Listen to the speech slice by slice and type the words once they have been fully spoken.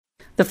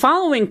The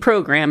following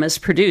program is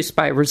produced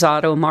by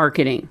Rosado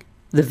Marketing.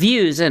 The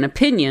views and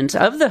opinions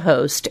of the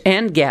host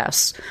and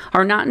guests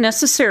are not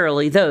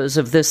necessarily those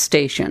of this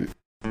station.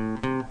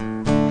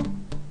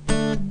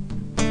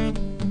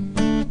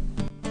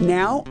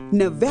 Now,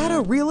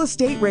 Nevada Real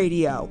Estate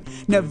Radio.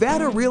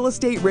 Nevada Real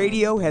Estate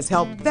Radio has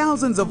helped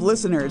thousands of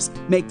listeners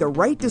make the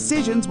right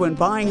decisions when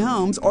buying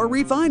homes or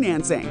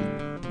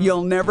refinancing.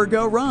 You'll never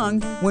go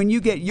wrong when you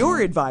get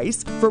your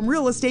advice from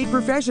real estate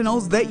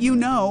professionals that you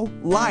know,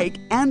 like,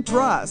 and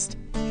trust.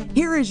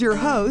 Here is your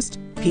host,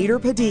 Peter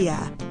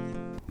Padilla.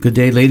 Good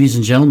day, ladies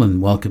and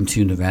gentlemen. Welcome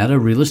to Nevada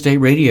Real Estate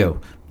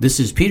Radio. This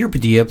is Peter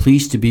Padilla,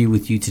 pleased to be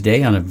with you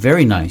today on a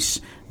very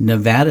nice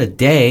Nevada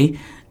day,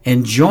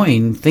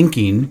 enjoying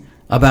thinking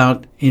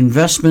about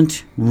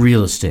investment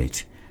real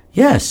estate.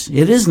 Yes,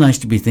 it is nice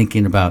to be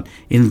thinking about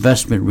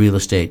investment real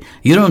estate.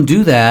 You don't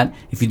do that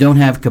if you don't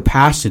have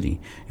capacity,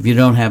 if you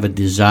don't have a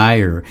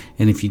desire,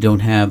 and if you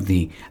don't have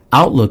the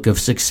outlook of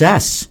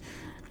success.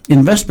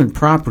 Investment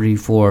property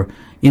for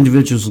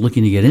individuals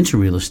looking to get into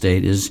real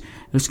estate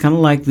it's kind of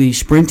like the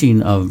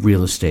sprinting of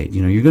real estate.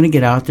 You know, you're going to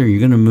get out there, you're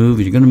going to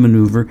move, you're going to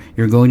maneuver,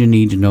 you're going to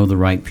need to know the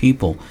right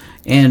people.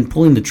 And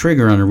pulling the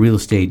trigger on a real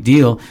estate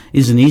deal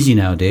isn't easy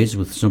nowadays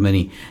with so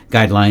many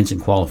guidelines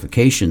and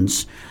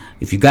qualifications.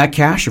 If you've got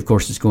cash, of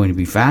course, it's going to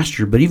be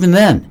faster. But even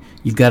then,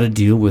 you've got to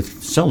deal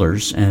with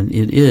sellers, and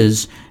it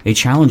is a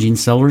challenging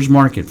seller's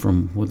market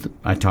from what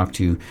I talk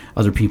to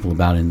other people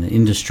about in the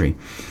industry.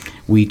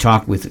 We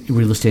talk with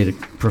real estate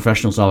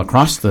professionals all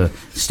across the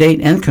state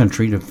and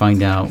country to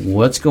find out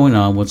what's going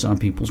on, what's on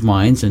people's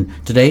minds, and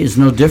today is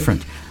no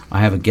different.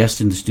 I have a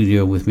guest in the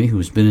studio with me who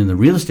has been in the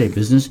real estate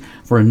business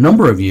for a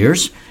number of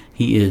years.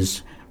 He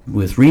is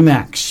with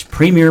RE/MAX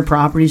Premier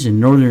Properties in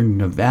Northern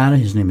Nevada.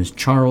 His name is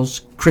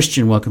Charles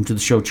Christian. Welcome to the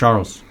show,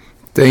 Charles.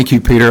 Thank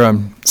you, Peter.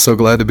 I'm so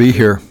glad to be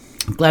here.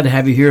 I'm glad to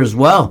have you here as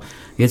well.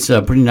 It's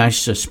a pretty nice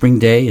spring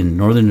day in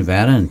Northern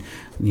Nevada, and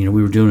you know,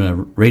 we were doing a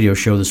radio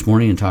show this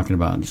morning and talking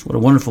about just what a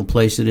wonderful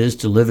place it is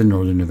to live in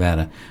Northern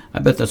Nevada. I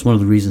bet that's one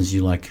of the reasons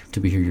you like to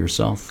be here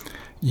yourself.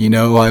 You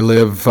know, I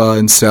live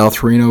in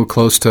South Reno,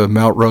 close to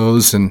Mount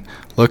Rose, and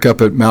look up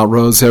at Mount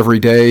Rose every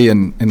day.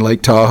 And in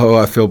Lake Tahoe,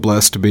 I feel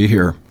blessed to be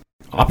here.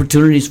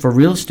 Opportunities for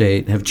real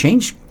estate have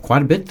changed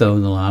quite a bit, though,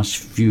 in the last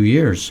few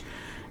years.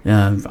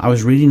 I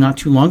was reading not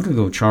too long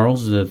ago,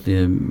 Charles, that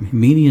the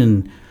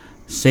median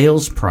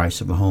sales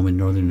price of a home in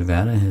Northern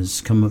Nevada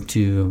has come up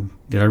to,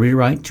 did I read it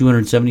right,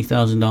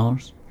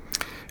 $270,000?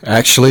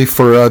 Actually,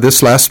 for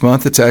this last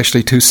month, it's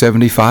actually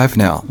 $275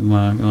 now.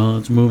 Well,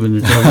 it's moving.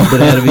 It's a little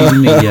bit ahead of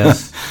even me,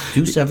 yes.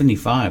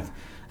 $275.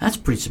 That's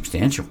pretty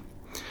substantial.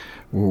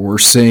 We're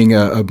seeing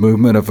a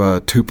movement of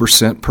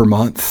 2% per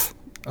month.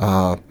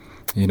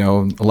 You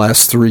know, the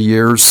last 3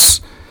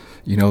 years,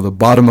 you know, the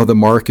bottom of the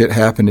market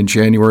happened in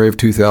January of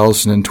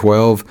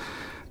 2012.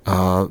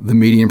 The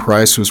median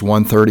price was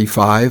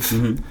 $135.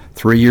 Mm-hmm.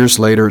 3 years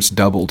later, it's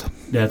doubled.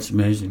 That's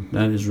amazing.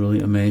 That is really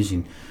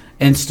amazing.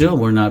 And still,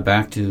 we're not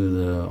back to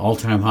the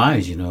all-time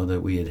highs, you know,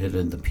 that we had hit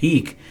at the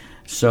peak.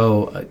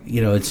 So,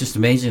 you know, it's just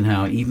amazing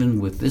how even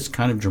with this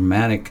kind of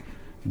dramatic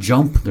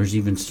jump, there's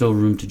even still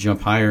room to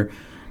jump higher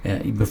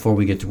before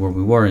we get to where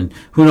we were. And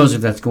who knows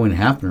if that's going to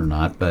happen or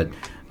not. But,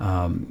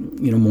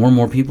 you know, more and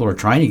more people are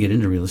trying to get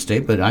into real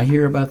estate. But I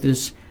hear about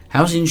this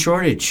housing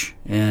shortage,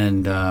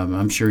 and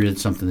I'm sure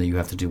it's something that you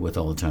have to deal with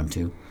all the time,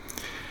 too.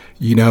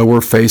 You know,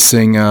 we're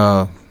facing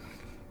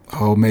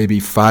maybe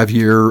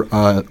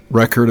 5-year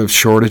record of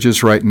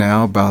shortages right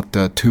now, about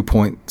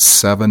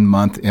 2.7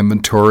 month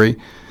inventory.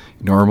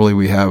 Normally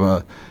we have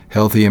a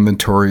healthy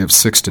inventory of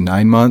 6 to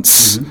 9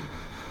 months. Mm-hmm.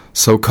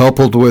 So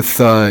coupled with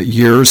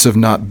years of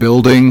not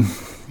building,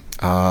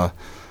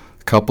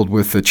 coupled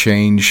with the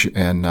change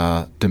in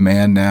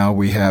demand now,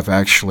 we have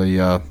actually,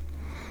 I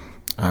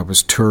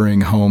was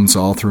touring homes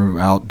all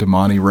throughout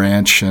Damani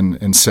Ranch and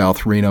in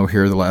South Reno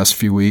here the last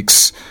few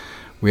weeks.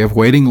 We have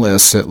waiting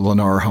lists at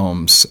Lennar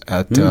Homes,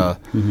 at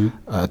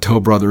Toll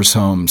Brothers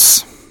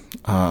Homes.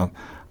 I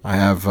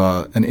have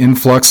an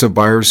influx of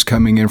buyers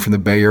coming in from the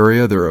Bay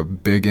Area. They're a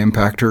big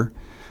impactor.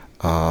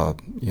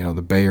 You know,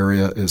 the Bay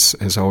Area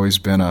has always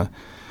been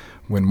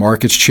when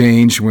markets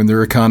change, when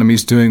their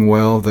economy's doing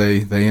well,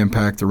 they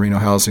impact the Reno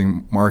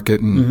housing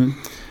market.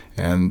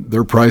 And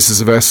their prices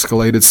have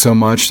escalated so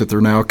much that they're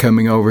now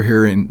coming over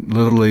here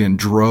literally in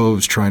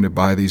droves trying to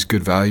buy these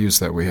good values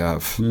that we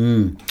have.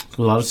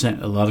 A lot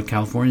of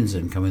Californians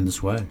then coming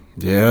this way.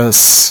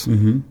 Yes.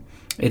 Mm-hmm.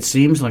 It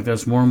seems like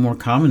that's more and more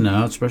common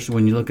now, especially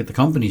when you look at the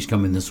companies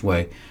coming this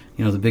way.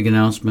 You know, the big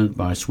announcement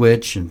by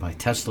Switch and by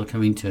Tesla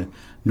coming to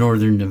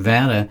Northern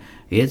Nevada,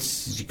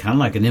 it's kind of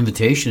like an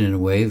invitation in a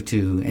way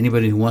to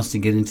anybody who wants to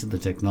get into the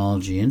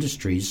technology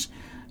industries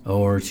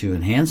or to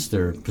enhance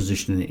their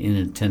position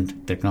in the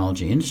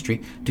technology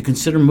industry to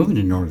consider moving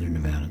to Northern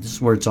Nevada. This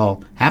is where it's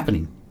all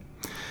happening.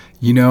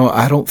 You know,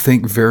 I don't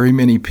think very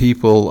many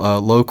people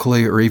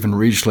locally or even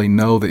regionally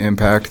know the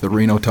impact of the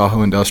Reno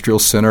Tahoe Industrial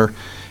Center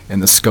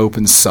and the scope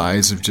and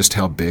size of just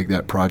how big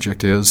that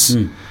project is.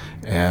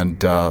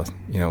 And,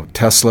 you know,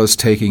 Tesla's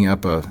taking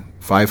up a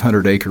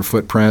 500-acre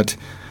footprint.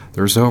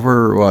 There's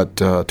over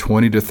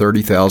 20 to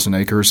 30,000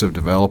 acres of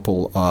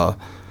developable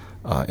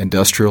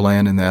industrial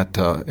land in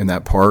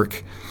that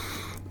park.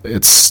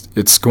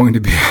 It's going to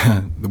be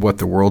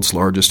the world's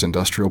largest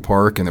industrial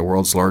park and the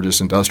world's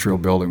largest industrial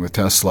building with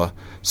Tesla.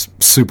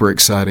 Super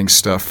exciting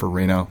stuff for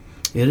Reno.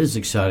 It is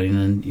exciting,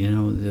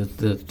 and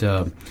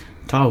that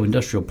Tahoe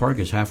Industrial Park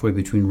is halfway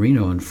between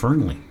Reno and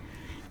Fernley.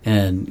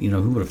 And,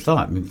 who would have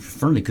thought? I mean,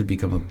 Fernley could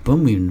become a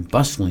booming,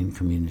 bustling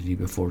community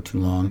before too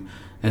long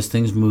as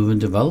things move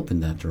and develop in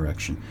that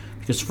direction.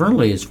 Because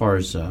Fernley, as far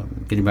as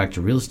getting back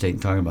to real estate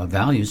and talking about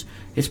values,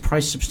 it's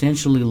priced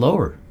substantially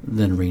lower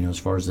than Reno as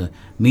far as the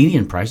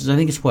median prices. I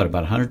think it's,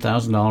 about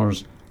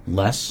 $100,000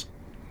 less?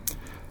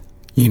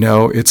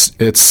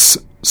 It's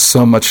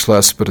so much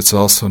less, but it's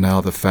also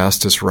now the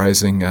fastest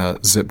rising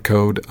zip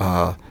code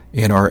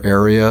in our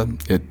area.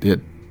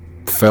 It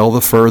fell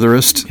the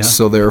furthest,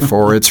 so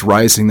therefore it's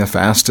rising the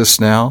fastest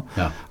now.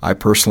 Yeah. I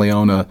personally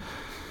own a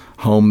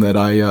home that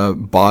I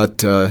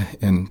bought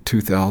in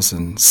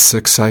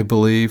 2006, I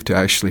believe, to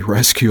actually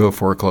rescue a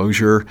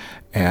foreclosure,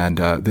 and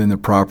then the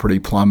property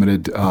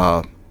plummeted,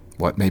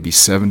 maybe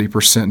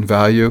 70% in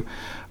value.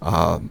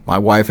 My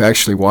wife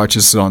actually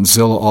watches it on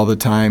Zillow all the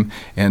time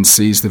and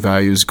sees the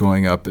values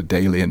going up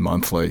daily and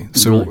monthly.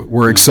 So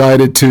we're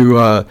excited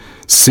to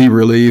see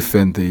relief,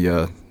 and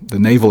the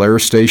Naval Air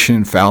Station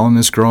in Fallon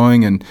is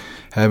growing and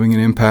having an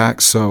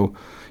impact. So,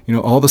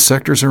 all the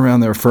sectors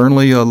around there.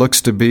 Fernley looks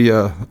to be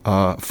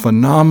a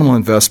phenomenal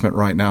investment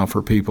right now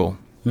for people.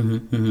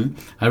 Mm-hmm, mm-hmm.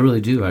 I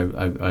really do.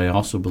 I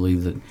also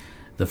believe that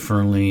the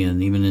Fernley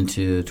and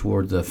even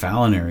toward the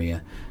Fallon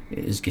area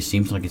it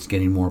seems like it's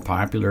getting more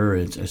popular.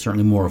 It's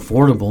certainly more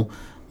affordable.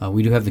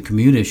 We do have the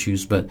commute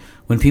issues, but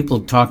when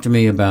people talk to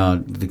me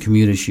about the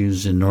commute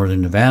issues in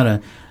northern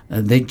Nevada,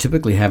 they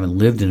typically haven't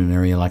lived in an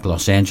area like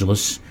Los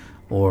Angeles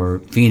or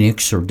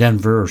Phoenix or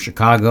Denver or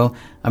Chicago.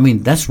 I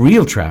mean, that's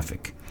real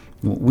traffic.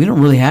 We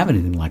don't really have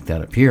anything like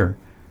that up here.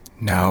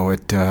 No,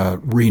 at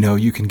Reno,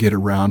 you can get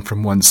around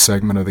from one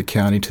segment of the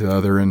county to the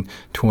other in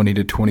 20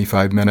 to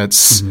 25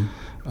 minutes.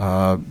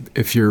 Mm-hmm.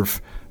 If you're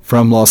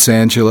from Los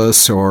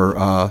Angeles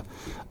or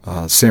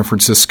San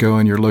Francisco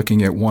and you're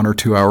looking at 1 or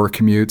 2 hour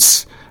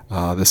commutes,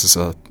 this is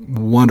a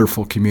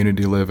wonderful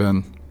community to live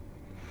in.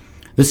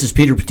 This is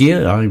Peter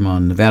Padilla. I'm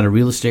on Nevada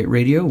Real Estate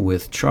Radio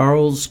with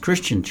Charles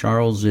Christian.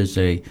 Charles is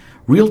a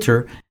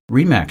realtor,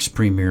 RE/MAX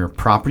Premier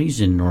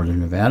Properties in northern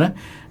Nevada.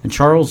 And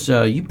Charles,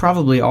 you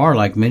probably are,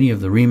 like many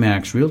of the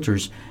RE/MAX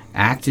realtors,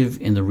 active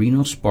in the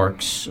Reno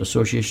Sparks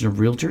Association of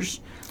Realtors?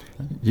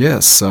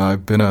 Yes,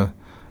 I've been a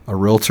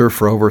realtor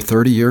for over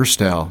 30 years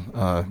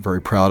now.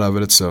 Very proud of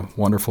it. It's a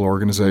wonderful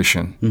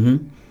organization.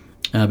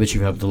 Mm-hmm. I bet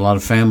you've helped a lot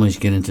of families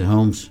get into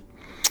homes.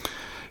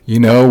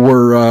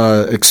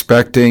 We're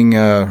expecting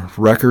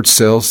record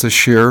sales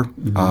this year.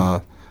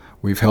 Mm-hmm.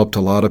 We've helped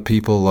a lot of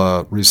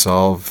people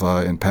resolve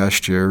in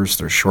past years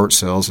their short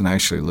sales and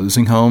actually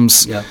losing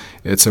homes. Yep.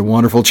 It's a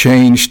wonderful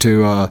change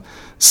to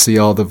see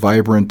all the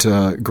vibrant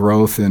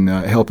growth in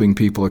helping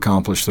people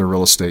accomplish their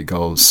real estate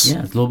goals.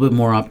 Yeah, it's a little bit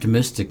more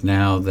optimistic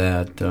now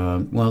that,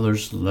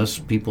 there's less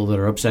people that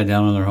are upside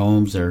down on their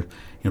homes.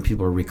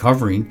 People are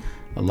recovering.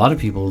 A lot of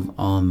people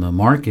on the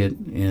market,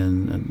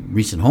 and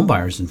recent home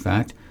buyers, in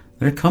fact,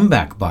 they're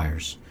comeback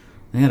buyers.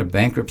 They had a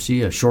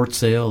bankruptcy, a short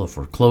sale, a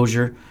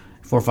foreclosure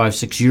 4, 5,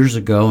 6 years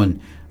ago,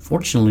 and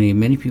fortunately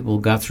many people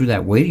got through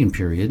that waiting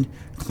period,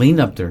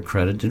 cleaned up their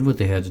credit, did what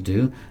they had to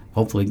do,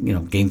 hopefully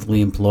gainfully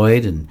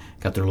employed and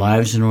got their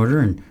lives in order,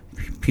 and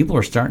people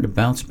are starting to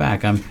bounce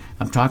back. I'm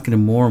talking to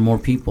more and more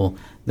people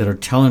that are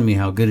telling me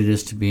how good it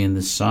is to be in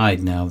this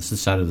side now. It's the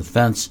side of the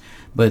fence,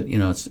 but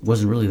it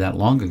wasn't really that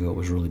long ago. It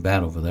was really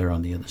bad over there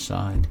on the other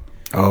side.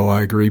 Oh,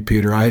 I agree,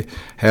 Peter. I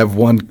have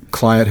one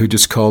client who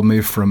just called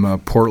me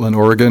from Portland,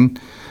 Oregon.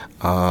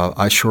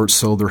 I short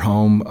sold their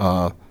home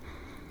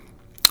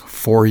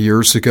 4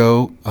 years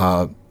ago.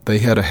 They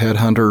had a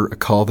headhunter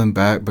call them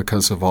back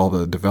because of all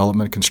the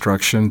development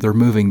construction. They're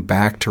moving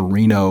back to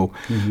Reno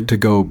to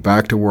go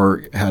back to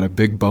work, had a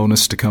big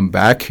bonus to come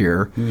back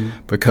here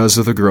because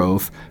of the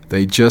growth.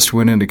 They just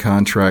went into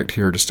contract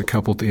here just a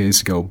couple of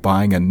days ago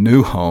buying a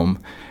new home,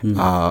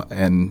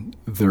 and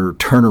their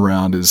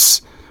turnaround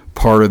is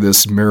part of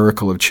this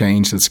miracle of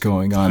change that's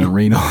going on in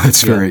Reno.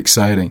 It's very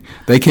exciting.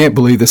 They can't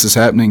believe this is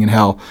happening and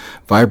how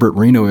vibrant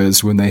Reno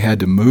is when they had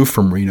to move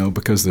from Reno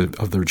because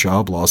of their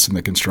job loss in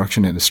the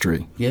construction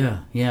industry. Yeah.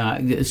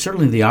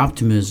 Certainly the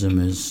optimism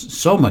is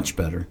so much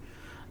better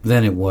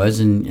than it was,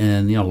 and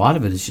a lot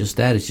of it is just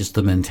that. It's just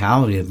the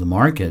mentality of the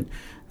market,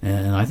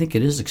 and I think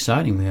it is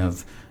exciting. We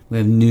have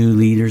new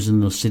leaders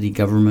in the city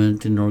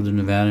government in northern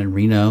Nevada and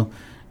Reno,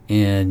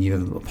 and you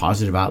have a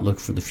positive outlook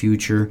for the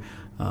future.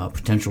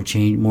 Potential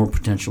change, more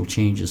potential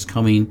changes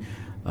coming.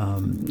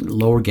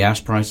 Lower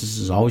gas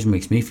prices always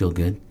makes me feel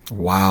good.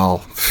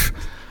 Wow.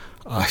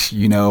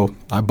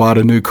 I bought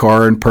a new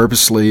car and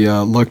purposely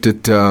looked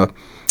at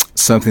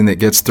something that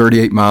gets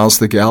 38 miles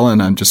the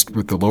gallon. I'm just,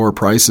 with the lower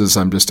prices,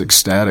 I'm just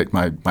ecstatic.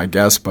 My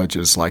gas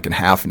budget is like in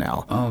half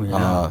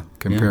now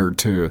compared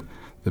to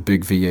the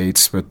big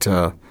V8s.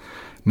 But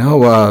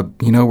No,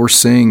 we're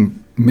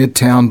seeing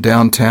Midtown,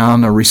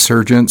 downtown, a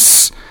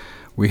resurgence.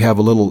 We have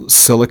a little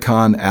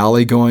Silicon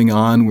Alley going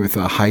on with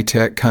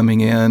high-tech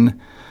coming in.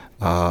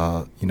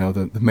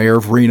 The mayor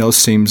of Reno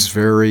seems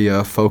very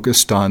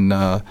focused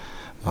on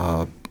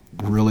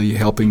really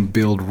helping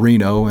build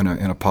Reno in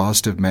a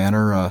positive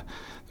manner.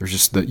 There's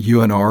just the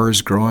UNR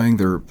is growing.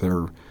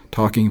 They're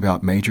talking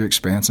about major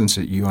expansions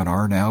at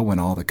UNR now when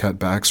all the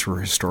cutbacks were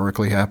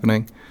historically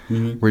happening.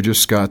 Mm-hmm. We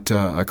just got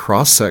a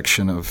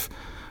cross-section of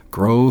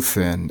growth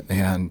and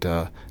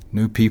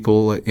new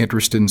people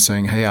interested in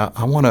saying, hey,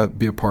 I want to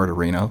be a part of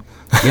Reno.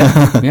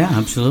 Yeah,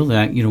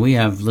 absolutely. We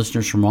have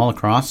listeners from all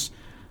across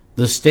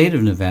the state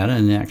of Nevada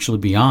and actually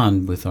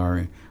beyond with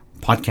our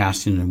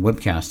podcasting and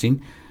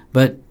webcasting.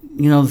 But,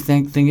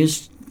 the thing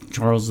is,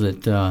 Charles,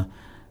 that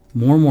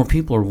more and more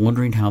people are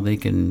wondering how they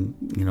can,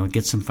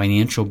 get some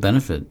financial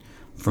benefit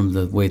from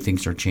the way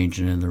things are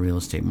changing in the real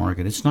estate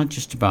market. It's not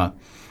just about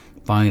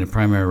buying a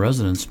primary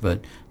residence,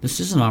 but this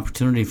is an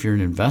opportunity if you're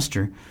an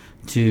investor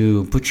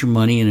to put your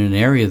money in an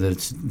area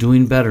that's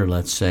doing better,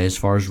 let's say, as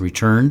far as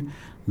return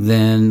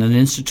than an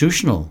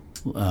institutional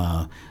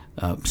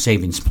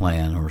savings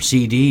plan or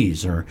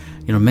CDs or,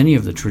 many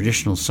of the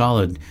traditional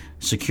solid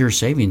secure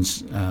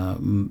savings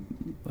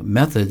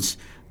methods.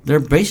 They're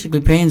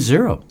basically paying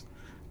zero.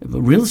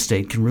 But real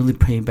estate can really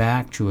pay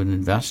back to an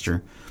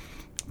investor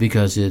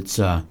because it's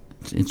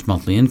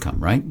monthly income,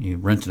 right? You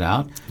rent it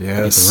out, yes. You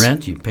get the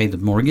rent, you pay the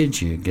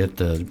mortgage, you get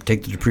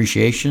take the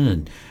depreciation,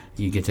 and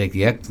you can take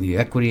the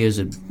equity as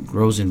it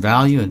grows in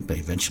value, and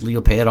eventually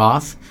you'll pay it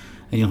off,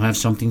 and you'll have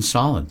something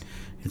solid.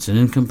 It's an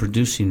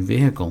income-producing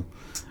vehicle,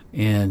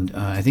 and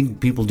I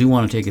think people do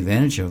want to take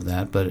advantage of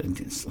that. But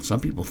some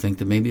people think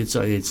that maybe it's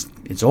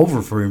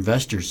over for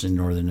investors in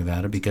Northern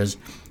Nevada because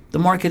the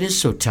market is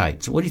so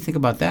tight. So what do you think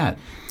about that?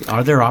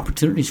 Are there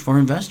opportunities for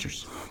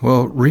investors?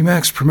 Well,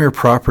 RE/MAX Premier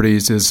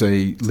Properties is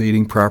a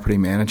leading property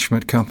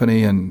management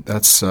company, and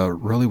that's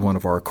really one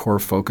of our core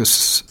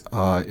focus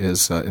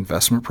is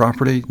investment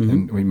property. Mm-hmm.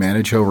 And we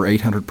manage over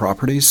 800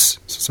 properties.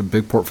 So it's a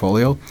big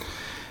portfolio.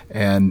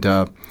 And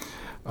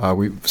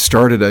we've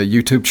started a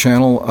YouTube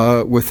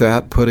channel with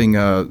that,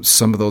 putting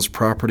some of those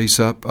properties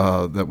up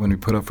that when we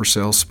put up for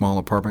sale, small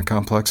apartment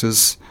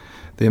complexes.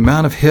 The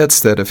amount of hits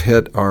that have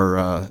hit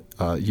our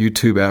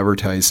YouTube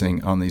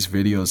advertising on these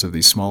videos of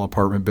these small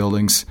apartment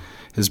buildings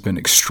has been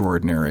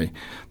extraordinary.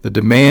 The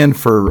demand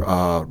for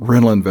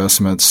rental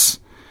investments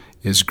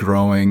is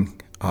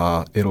growing.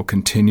 It'll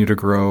continue to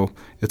grow.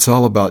 It's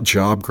all about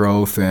job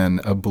growth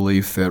and a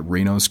belief that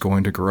Reno's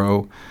going to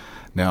grow.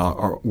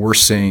 Now, we're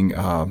seeing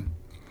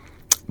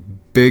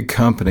big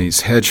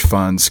companies, hedge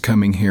funds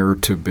coming here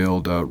to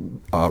build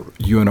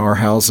UNR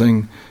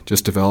housing,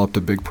 just developed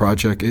a big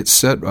project. It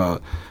set a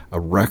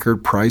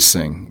record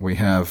pricing. We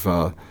have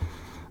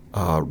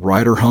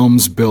Ryder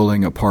Homes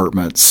building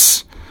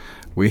apartments.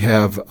 We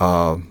have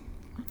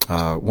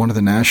one of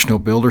the national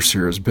builders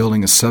here is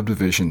building a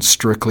subdivision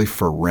strictly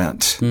for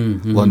rent.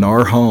 Mm-hmm.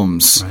 Lennar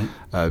Homes,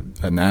 right.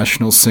 A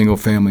national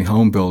single-family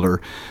home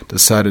builder,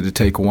 decided to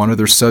take one of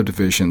their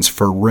subdivisions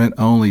for rent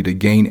only to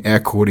gain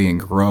equity and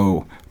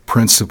grow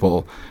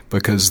principal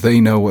because they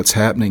know what's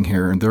happening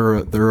here, and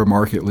they're a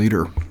market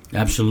leader.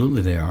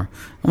 Absolutely they are.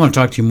 I want to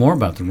talk to you more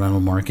about the rental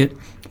market,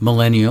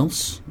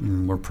 millennials,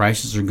 and where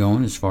prices are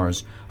going as far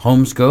as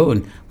homes go,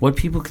 and what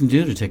people can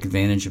do to take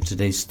advantage of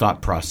today's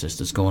thought process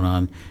that's going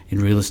on in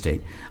real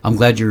estate. I'm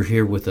glad you're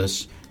here with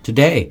us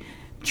today.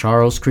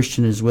 Charles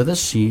Christian is with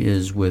us. He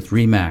is with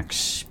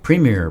RE/MAX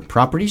Premier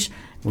Properties.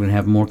 We're going to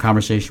have more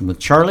conversation with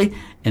Charlie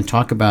and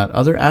talk about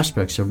other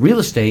aspects of real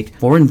estate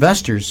for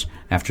investors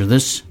after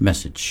this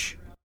message.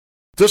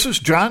 This is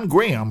John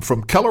Graham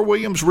from Keller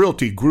Williams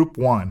Realty Group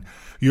 1.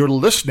 You're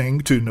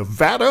listening to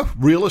Nevada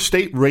Real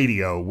Estate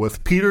Radio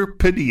with Peter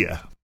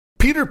Padilla.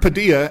 Peter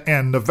Padilla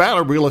and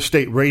Nevada Real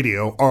Estate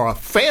Radio are a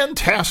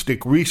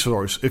fantastic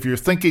resource if you're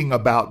thinking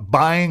about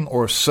buying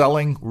or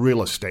selling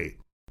real estate.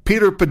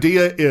 Peter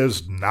Padilla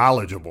is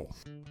knowledgeable.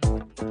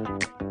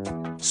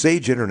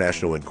 Sage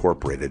International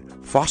Incorporated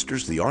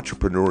fosters the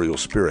entrepreneurial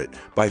spirit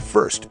by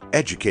first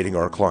educating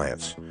our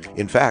clients.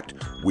 In fact,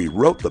 we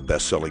wrote the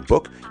best-selling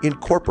book,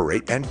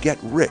 Incorporate and Get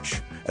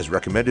Rich, as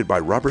recommended by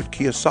Robert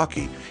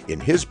Kiyosaki in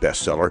his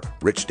bestseller,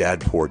 Rich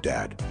Dad, Poor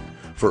Dad.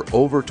 For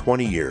over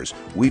 20 years,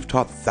 we've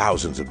taught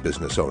thousands of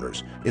business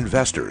owners,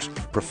 investors,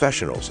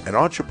 professionals, and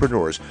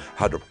entrepreneurs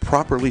how to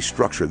properly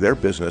structure their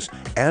business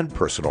and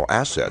personal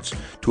assets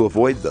to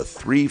avoid the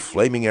 3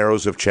 flaming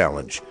arrows of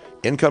challenge: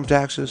 income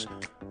taxes,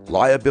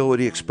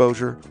 liability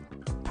exposure,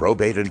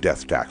 probate, and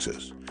death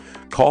taxes.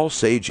 Call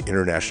Sage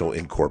International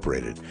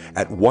Incorporated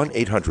at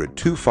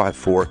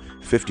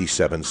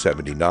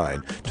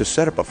 1-800-254-5779 to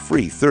set up a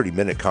free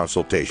 30-minute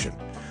consultation.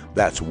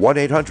 That's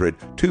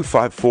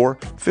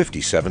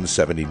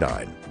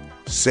 1-800-254-5779.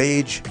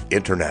 Sage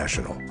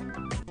International.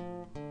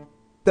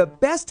 The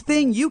best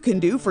thing you can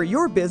do for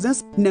your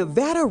business,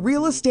 Nevada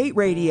Real Estate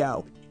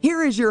Radio.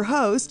 Here is your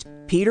host,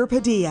 Peter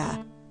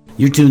Padilla.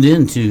 You're tuned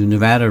in to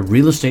Nevada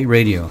Real Estate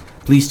Radio.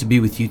 pleased to be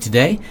with you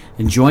today,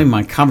 enjoying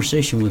my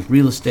conversation with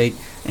real estate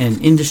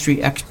and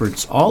industry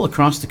experts all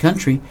across the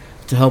country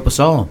to help us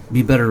all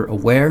be better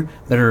aware,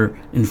 better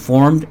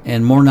informed,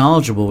 and more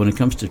knowledgeable when it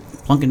comes to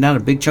plunking down a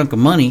big chunk of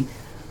money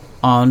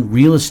on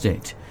real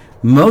estate.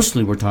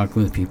 Mostly we're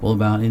talking with people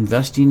about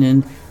investing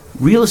in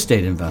real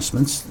estate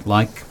investments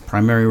like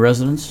primary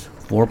residence,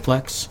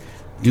 fourplex,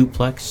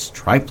 duplex,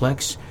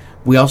 triplex.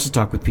 We also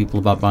talk with people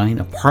about buying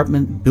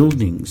apartment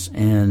buildings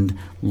and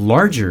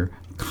larger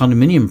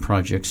condominium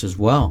projects as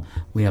well.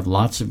 We have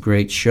lots of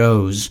great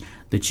shows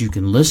that you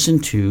can listen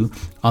to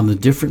on the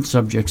different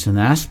subjects and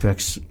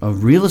aspects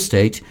of real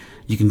estate.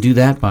 You can do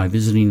that by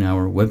visiting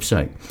our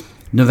website,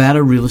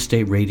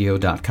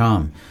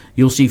 NevadaRealEstateRadio.com.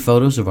 You'll see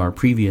photos of our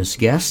previous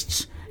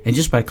guests, and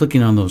just by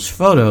clicking on those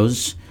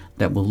photos,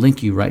 that will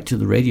link you right to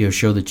the radio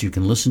show that you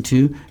can listen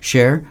to,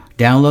 share,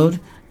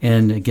 download,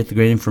 and get the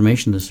great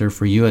information that's there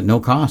for you at no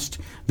cost.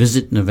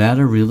 Visit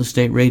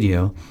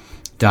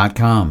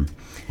NevadaRealEstateRadio.com.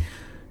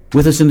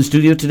 With us in the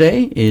studio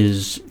today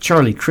is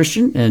Charlie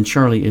Christian, and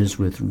Charlie is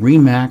with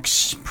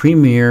RE/MAX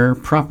Premier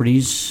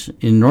Properties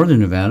in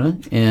Northern Nevada.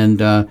 And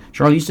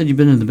Charlie, you said you've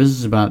been in the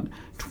business about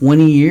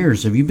 20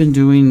 years. Have you been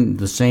doing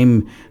the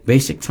same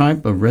basic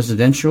type of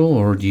residential,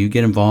 or do you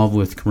get involved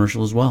with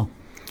commercial as well?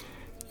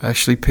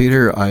 Actually,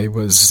 Peter, I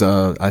was,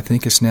 I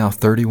think it's now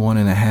 31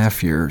 and a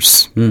half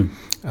years.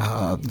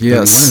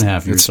 Yes,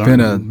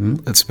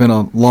 it's been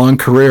a long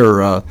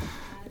career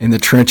in the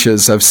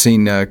trenches. I've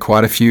seen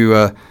quite a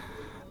few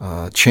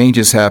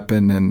changes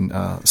happen and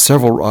a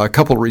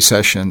couple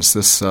recessions.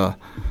 This from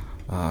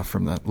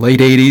the late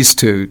 80s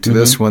to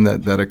this one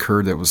that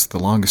occurred. That was the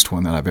longest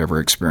one that I've ever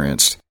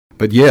experienced.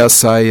 But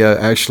yes, I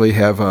actually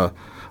have a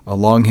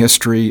long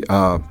history.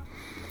 I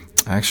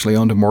actually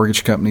owned a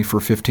mortgage company for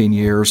 15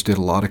 years, did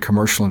a lot of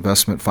commercial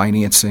investment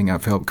financing.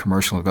 I've helped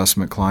commercial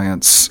investment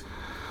clients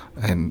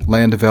and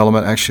land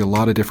development, actually a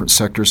lot of different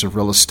sectors of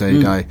real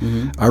estate. I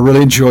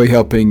really enjoy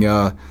helping.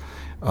 I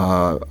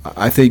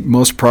think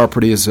most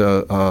property is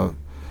one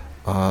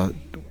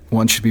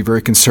should be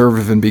very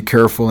conservative and be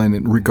careful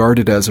and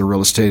regarded as a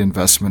real estate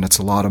investment. It's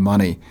a lot of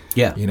money.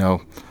 Yeah.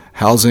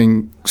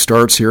 Housing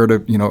starts here at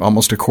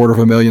almost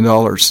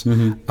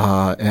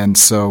 $250,000, and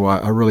so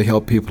I really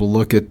help people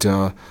look at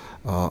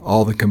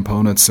all the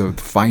components of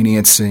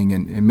financing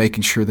and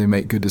making sure they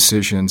make good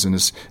decisions. And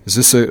is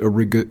this a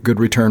good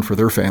return for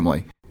their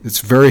family? It's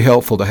very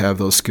helpful to have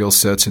those skill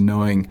sets in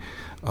knowing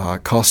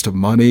cost of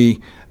money,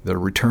 the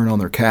return on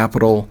their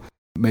capital,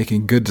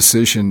 making good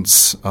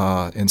decisions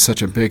in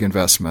such a big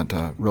investment.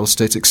 Real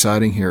estate's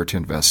exciting here to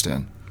invest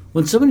in.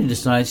 When somebody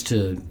decides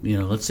to,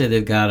 let's say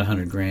they've got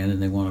 $100,000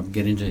 and they want to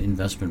get into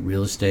investment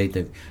real estate,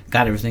 they've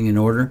got everything in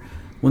order.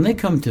 When they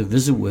come to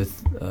visit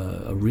with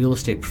a real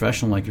estate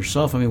professional like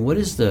yourself, what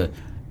is the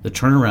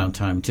turnaround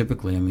time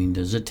typically?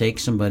 Does it take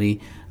somebody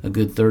a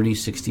good 30,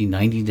 60,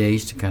 90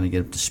 days to kind of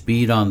get up to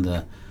speed on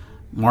the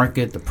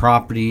market, the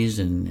properties,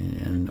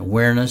 and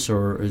awareness,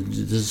 or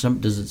does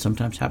it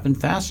sometimes happen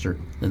faster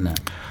than that?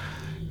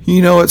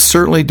 It's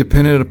certainly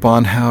dependent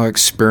upon how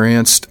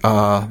experienced.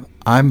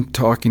 I'm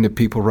talking to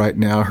people right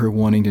now who are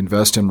wanting to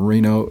invest in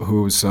Reno,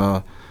 who's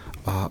a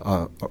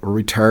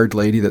retired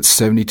lady that's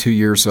 72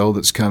 years old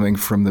that's coming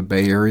from the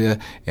Bay Area,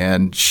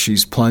 and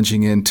she's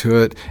plunging into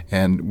it,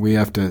 and we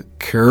have to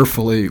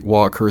carefully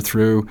walk her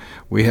through.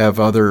 We have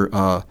other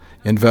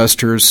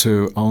investors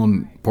who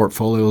own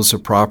portfolios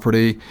of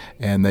property,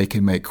 and they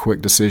can make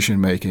quick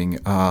decision-making.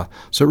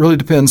 So it really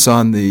depends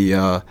on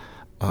the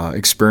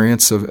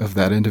experience of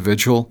that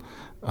individual.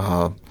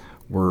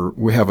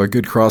 We have a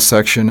good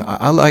cross-section.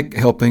 I like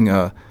helping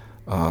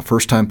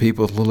first-time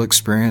people with little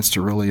experience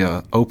to really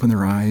open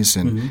their eyes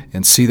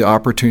and see the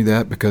opportunity of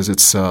that, because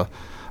it's the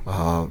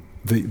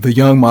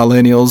young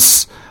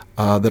millennials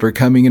that are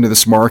coming into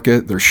this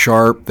market. They're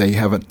sharp. They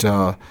haven't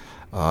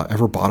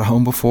ever bought a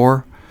home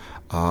before.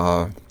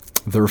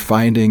 They're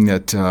finding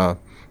that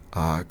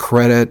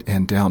credit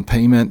and down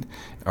payment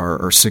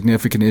are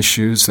significant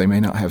issues. They may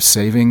not have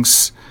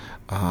savings.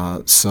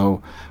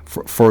 So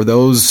for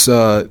those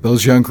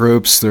young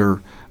groups,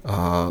 they're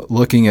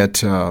looking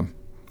at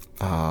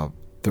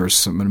there's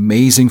some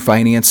amazing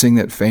financing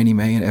that Fannie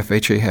Mae and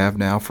FHA have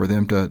now for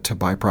them to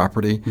buy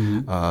property,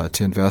 to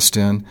invest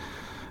in.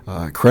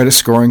 Credit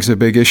scoring is a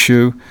big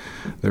issue.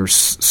 There's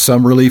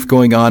some relief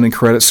going on in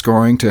credit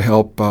scoring to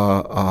help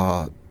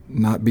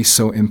not be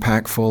so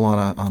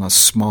impactful on a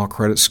small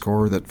credit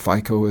score, that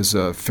FICO is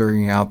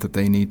figuring out that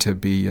they need to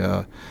be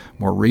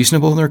more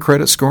reasonable in their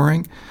credit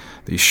scoring.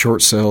 These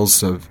short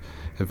sales have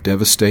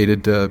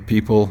devastated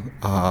people.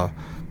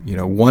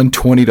 One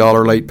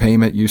 $20 late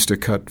payment used to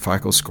cut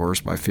FICO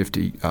scores by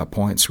 50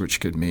 points,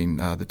 which could mean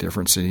the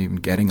difference in even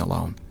getting a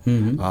loan.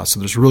 So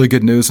there's really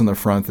good news on the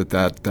front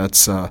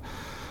that's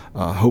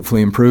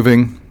hopefully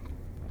improving.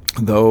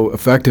 Though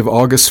effective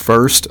August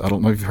 1st, I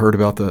don't know if you've heard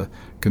about the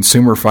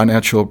Consumer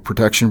Financial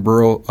Protection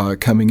Bureau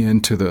coming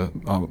into the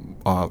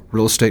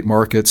real estate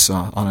markets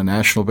on a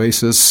national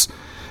basis.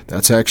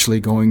 That's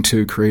actually going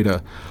to create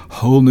a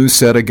whole new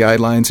set of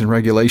guidelines and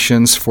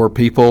regulations for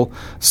people.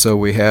 So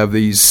we have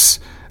these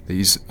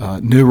these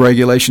new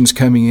regulations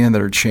coming in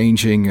that are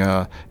changing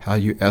how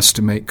you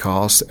estimate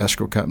costs.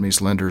 Escrow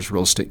companies, lenders,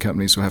 real estate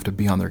companies will have to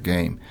be on their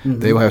game. Mm-hmm.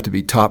 They will have to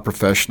be top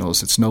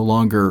professionals. It's no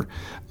longer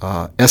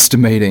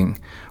estimating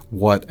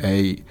what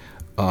a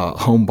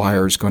home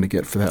buyer is going to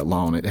get for that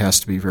loan. It has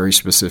to be very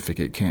specific.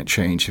 It can't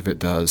change. If it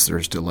does,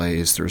 there's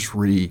delays. There's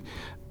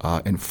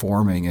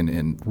informing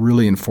and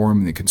really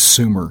informing the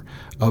consumer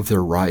of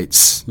their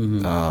rights.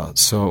 Mm-hmm.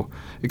 So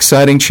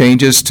exciting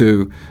changes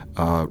to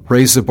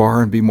raise the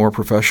bar and be more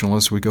professional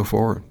as we go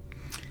forward.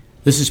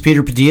 This is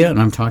Peter Padilla, and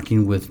I'm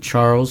talking with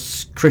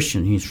Charles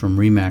Christian. He's from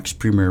RE/MAX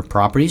Premier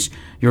Properties.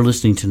 You're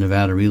listening to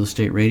Nevada Real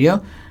Estate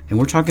Radio, and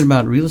we're talking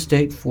about real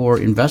estate for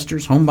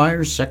investors, home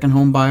buyers, second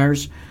home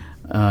buyers,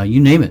 you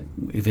name it.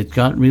 If it's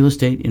got real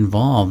estate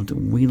involved,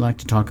 we like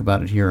to talk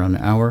about it here on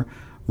our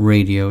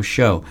radio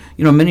show.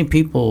 You know, many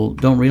people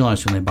don't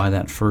realize when they buy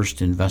that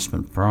first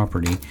investment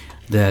property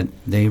that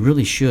they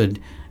really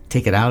should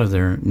take it out of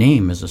their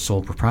name as a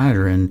sole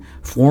proprietor and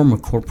form a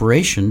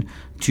corporation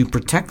to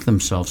protect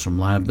themselves from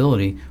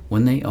liability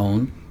when they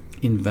own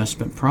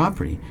investment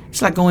property.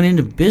 It's like going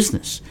into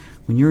business.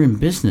 When you're in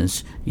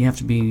business, you have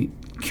to be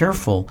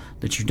careful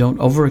that you don't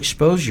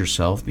overexpose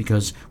yourself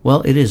because,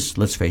 well, it is,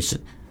 let's face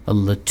it, a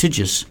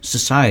litigious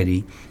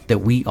society that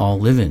we all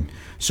live in.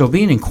 So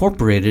being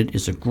incorporated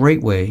is a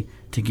great way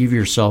to give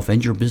yourself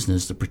and your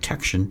business the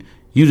protection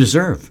you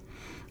deserve.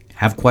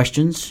 Have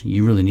questions?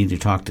 You really need to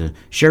talk to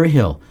Sherry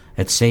Hill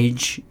at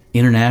Sage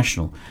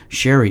International.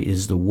 Sherry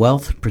is the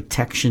wealth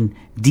protection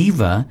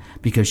diva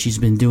because she's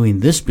been doing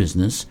this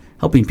business,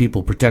 helping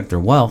people protect their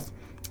wealth,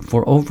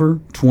 for over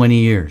 20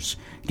 years.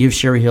 Give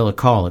Sherry Hill a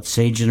call at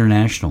Sage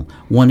International,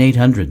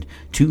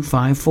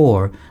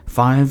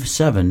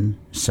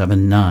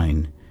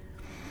 1-800-254-5779.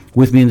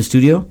 With me in the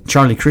studio,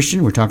 Charlie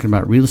Christian. We're talking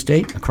about real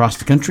estate across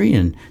the country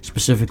and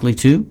specifically,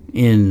 too,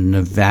 in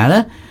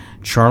Nevada.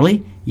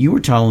 Charlie, you were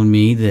telling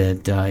me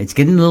that it's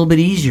getting a little bit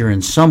easier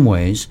in some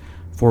ways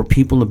for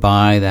people to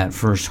buy that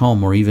first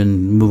home or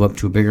even move up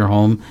to a bigger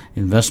home,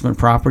 investment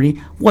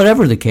property.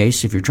 Whatever the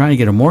case, if you're trying to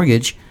get a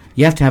mortgage,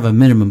 you have to have a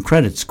minimum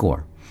credit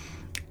score.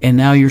 And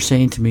now you're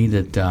saying to me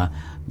that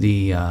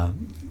the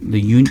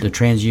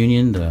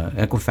TransUnion, the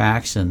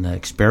Equifax, and the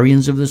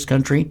Experians of this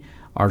country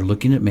are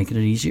looking at making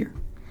it easier?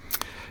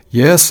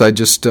 Yes, I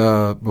just,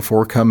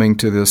 before coming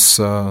to this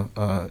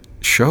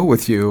show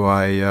with you,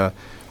 I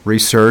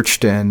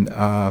researched, and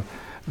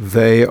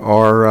they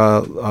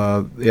are,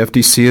 the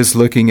FDC is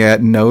looking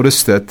at and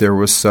noticed that there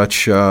was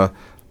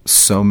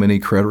so many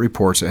credit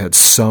reports that had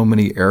so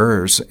many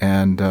errors,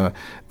 and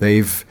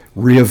they've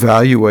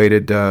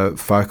reevaluated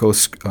FICO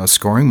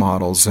scoring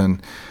models,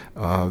 and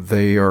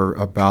they are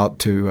about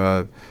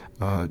to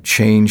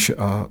change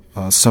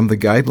some of the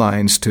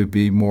guidelines to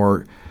be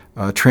more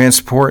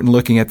transparent and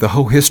looking at the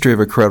whole history of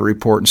a credit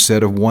report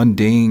instead of one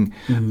ding,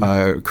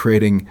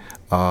 creating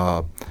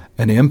an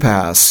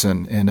impasse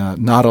and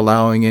not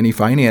allowing any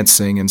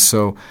financing. And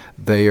so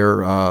they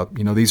are,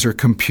 these are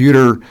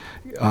computer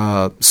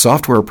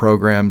software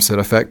programs that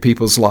affect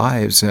people's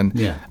lives.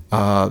 And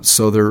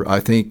so they're, I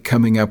think,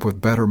 coming up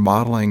with better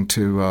modeling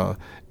to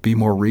be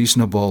more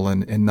reasonable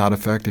and not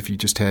affect if you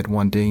just had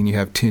one ding, you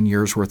have 10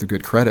 years worth of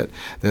good credit,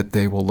 that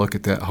they will look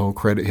at that whole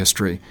credit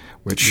history,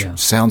 which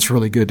sounds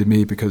really good to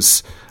me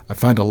because I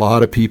find a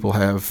lot of people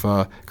have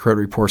credit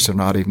reports that are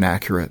not even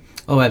accurate.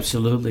 Oh,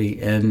 absolutely.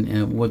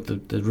 And what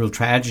the real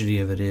tragedy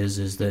of it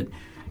is that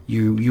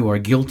you are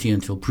guilty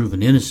until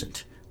proven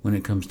innocent when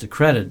it comes to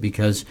credit,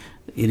 because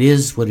it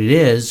is what it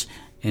is.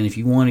 And if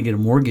you want to get a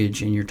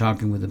mortgage and you're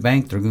talking with a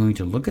bank, they're going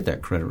to look at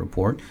that credit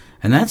report.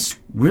 And that's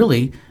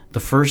really the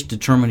first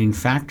determining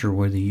factor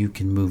whether you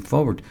can move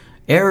forward.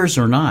 Errors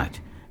or not,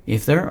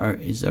 if there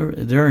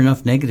are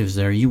enough negatives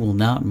there, you will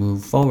not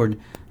move forward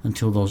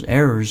until those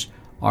errors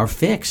are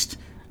fixed.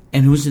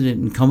 And who's it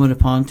incumbent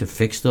upon to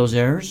fix those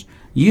errors?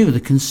 You, the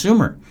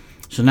consumer.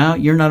 So now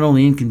you're not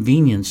only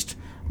inconvenienced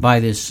by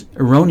this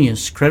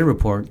erroneous credit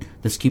report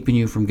that's keeping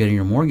you from getting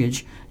your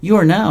mortgage, you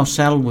are now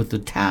saddled with the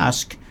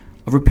task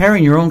of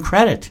repairing your own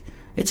credit.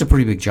 It's a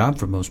pretty big job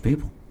for most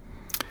people.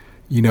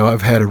 You know,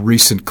 I've had a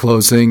recent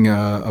closing,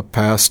 a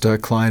past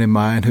client of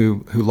mine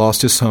who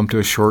lost his home to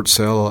a short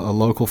sale, a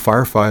local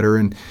firefighter,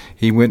 and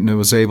he went and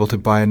was able to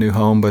buy a new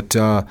home, but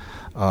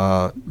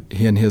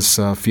he and his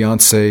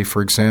fiancée,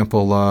 for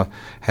example,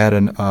 had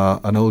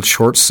an old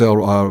short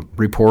sale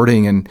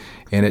reporting, and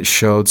it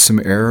showed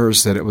some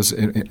errors that it was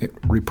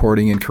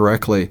reporting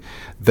incorrectly.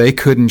 They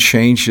couldn't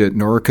change it,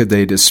 nor could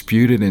they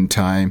dispute it in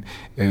time.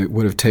 It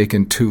would have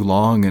taken too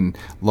long, and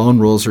loan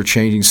rules are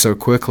changing so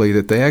quickly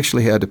that they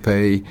actually had to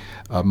pay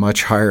a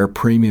much higher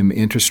premium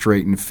interest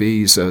rate and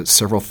fees,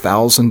 several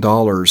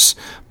 $1,000s,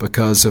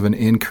 because of an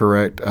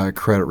incorrect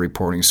credit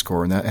reporting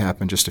score, and that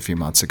happened just a few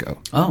months ago.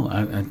 Oh,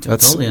 I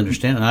totally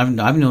understand. And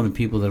I've known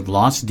people that have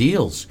lost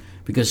deals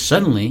because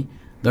suddenly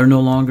they're no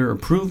longer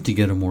approved to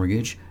get a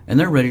mortgage, and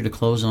they're ready to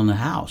close on the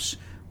house.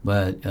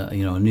 But, a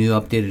new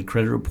updated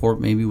credit report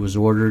maybe was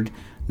ordered.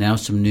 Now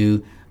some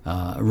new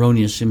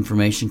erroneous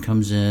information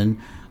comes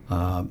in.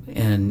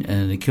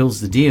 and it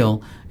kills the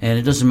deal. And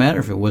it doesn't matter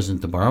if it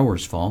wasn't the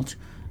borrower's fault.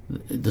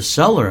 The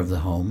seller of the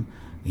home,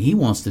 he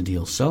wants the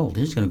deal sold.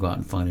 He's going to go out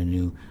and find a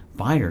new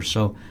buyer.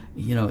 So,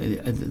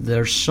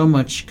 there's so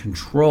much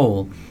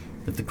control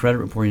that the credit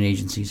reporting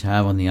agencies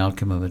have on the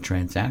outcome of a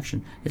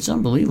transaction. It's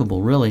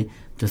unbelievable, really,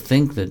 to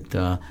think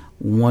that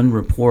one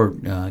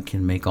report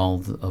can make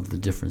all of the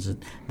difference,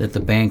 that the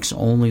banks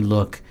only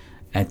look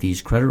at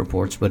these credit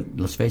reports. But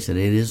let's face it,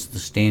 it is the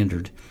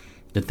standard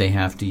that they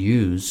have to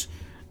use.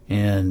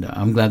 And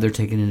I'm glad they're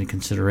taking into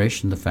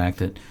consideration the fact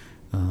that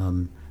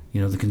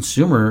the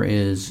consumer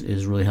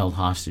is really held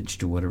hostage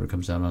to whatever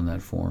comes out on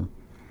that form.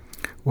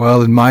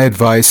 Well, and my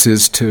advice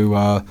is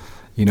to,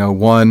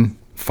 one,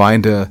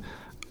 find a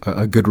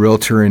good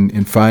realtor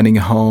in finding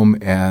a home,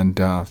 and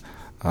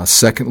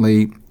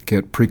secondly,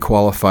 get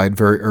pre-qualified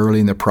very early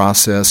in the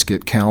process,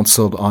 get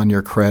counseled on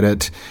your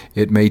credit.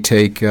 It may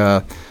take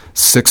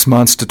 6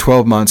 months to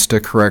 12 months to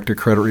correct a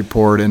credit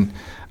report, and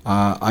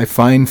I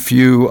find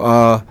few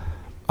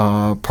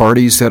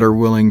parties that are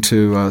willing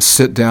to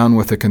sit down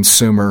with a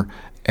consumer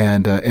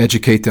and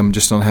educate them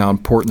just on how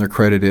important their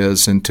credit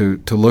is, and to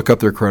look up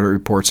their credit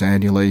reports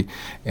annually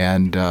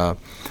and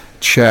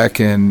check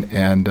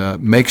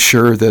and make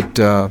sure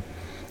that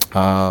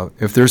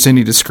if there's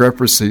any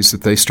discrepancies,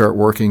 that they start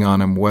working on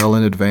them well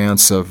in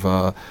advance of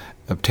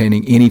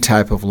obtaining any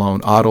type of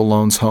loan, auto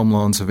loans, home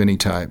loans of any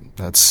type.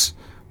 That's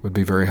would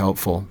be very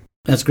helpful.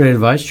 That's great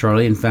advice,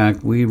 Charlie. In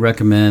fact, we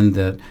recommend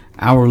that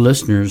our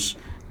listeners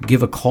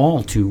give a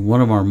call to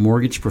one of our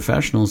mortgage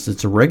professionals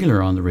that's a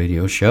regular on the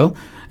radio show.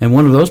 And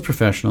one of those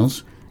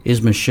professionals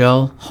is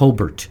Michelle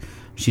Holbert.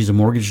 She's a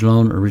mortgage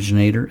loan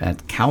originator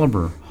at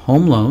Caliber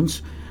Home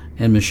Loans.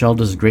 And Michelle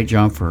does a great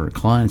job for her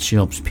clients. She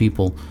helps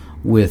people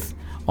with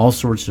all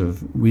sorts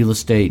of real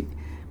estate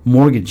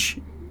mortgage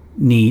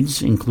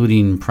needs,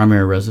 including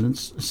primary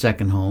residence,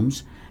 second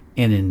homes,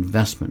 and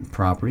investment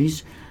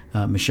properties.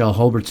 Michelle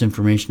Holbert's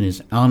information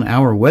is on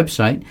our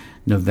website,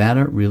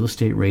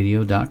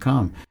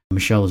 NevadaRealEstateRadio.com.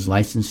 Michelle is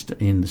licensed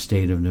in the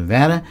state of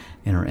Nevada,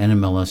 and her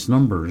NMLS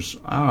numbers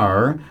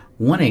are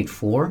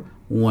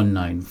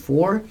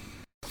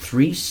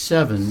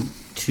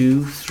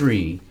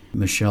 184-194-3723.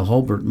 Michelle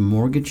Holbert,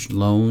 mortgage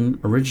loan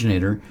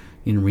originator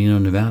in Reno,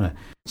 Nevada,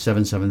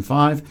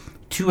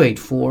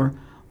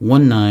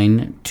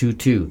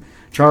 775-284-1922.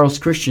 Charles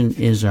Christian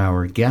is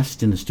our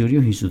guest in the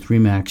studio. He's with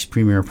RE/MAX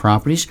Premier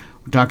Properties.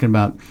 We're talking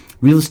about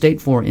real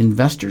estate for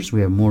investors. We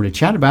have more to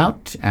chat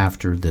about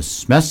after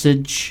this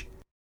message.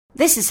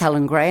 This is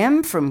Helen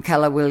Graham from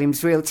Keller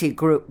Williams Realty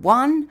Group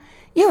 1.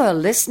 You are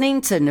listening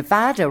to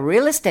Nevada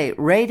Real Estate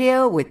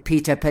Radio with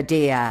Peter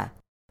Padilla.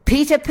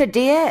 Peter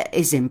Padilla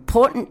is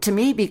important to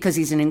me because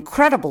he's an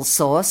incredible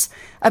source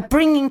of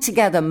bringing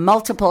together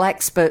multiple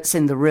experts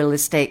in the real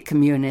estate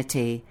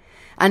community.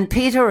 And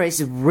Peter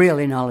is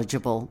really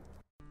knowledgeable.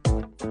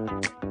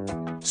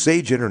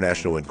 Sage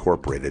International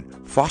Incorporated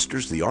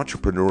fosters the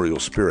entrepreneurial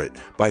spirit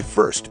by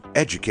first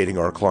educating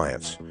our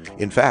clients.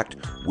 In fact,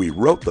 we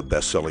wrote the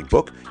best-selling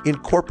book,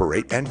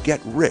 Incorporate and Get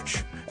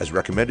Rich, as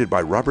recommended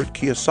by Robert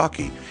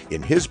Kiyosaki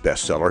in his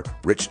bestseller,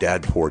 Rich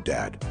Dad, Poor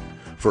Dad.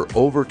 For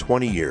over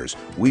 20 years,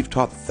 we've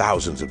taught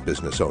thousands of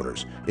business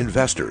owners,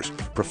 investors,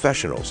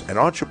 professionals, and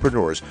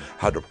entrepreneurs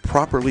how to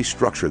properly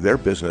structure their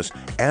business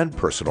and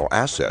personal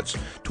assets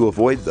to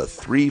avoid the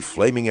 3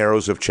 flaming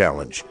arrows of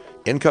challenge: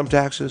 income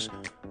taxes,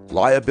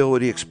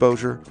 liability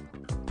exposure,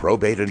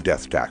 probate, and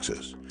death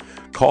taxes.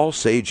 Call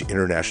Sage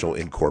International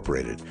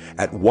Incorporated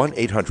at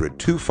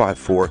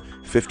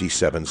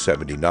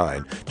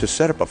 1-800-254-5779 to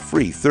set up a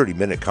free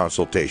 30-minute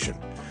consultation.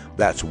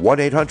 That's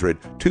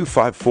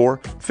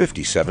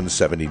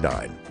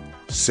 1-800-254-5779.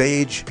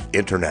 Sage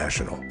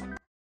International.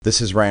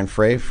 This is Ryan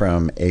Frey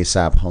from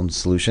ASAP Home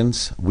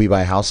Solutions. We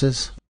buy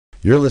houses.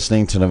 You're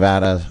listening to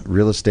Nevada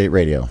Real Estate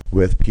Radio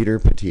with Peter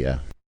Padilla.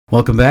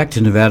 Welcome back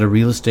to Nevada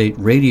Real Estate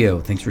Radio.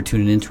 Thanks for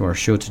tuning in to our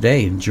show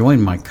today and join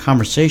my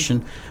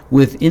conversation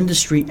with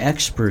industry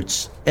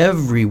experts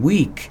every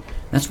week.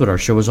 That's what our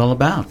show is all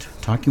about,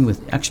 talking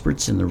with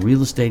experts in the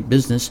real estate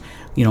business.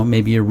 You know,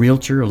 maybe a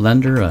realtor, a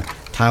lender, a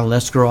title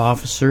escrow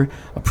officer,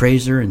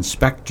 appraiser,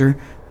 inspector,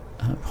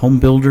 home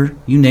builder,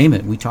 you name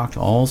it. We talk to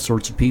all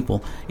sorts of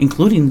people,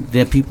 including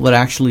the people that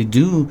actually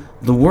do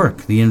the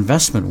work, the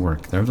investment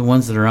work. They're the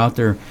ones that are out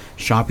there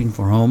shopping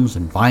for homes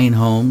and buying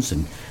homes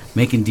and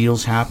making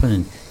deals happen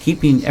and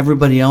keeping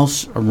everybody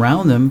else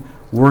around them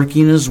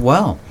working as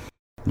well.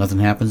 Nothing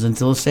happens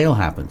until a sale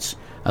happens.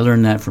 I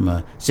learned that from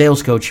a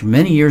sales coach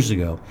many years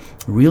ago.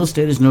 Real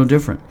estate is no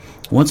different.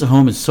 Once a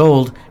home is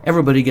sold,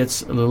 everybody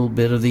gets a little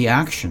bit of the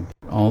action.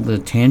 All the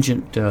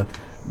tangent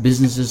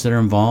businesses that are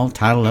involved,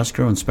 title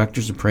escrow,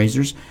 inspectors,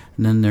 appraisers,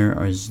 and then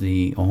there is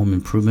the home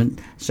improvement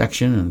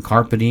section and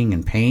carpeting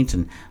and paint,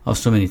 and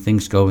so many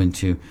things go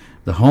into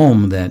the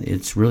home that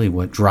it's really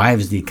what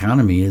drives the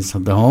economy is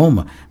the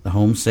home. The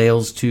home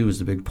sales, too, is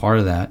a big part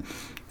of that.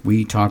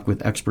 We talk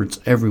with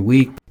experts every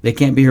week. They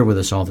can't be here with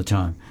us all the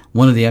time.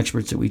 One of the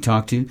experts that we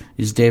talk to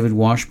is David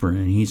Washburn,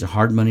 and he's a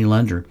hard money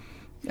lender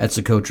at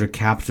Socotra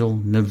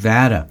Capital,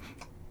 Nevada.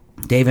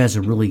 Dave has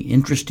a really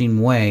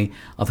interesting way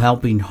of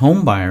helping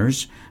home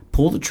buyers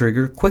pull the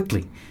trigger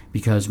quickly,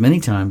 because many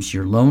times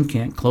your loan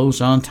can't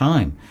close on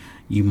time.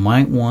 You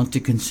might want to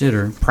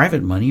consider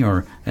private money,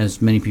 or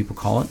as many people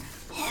call it,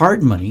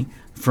 hard money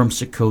from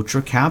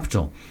Socotra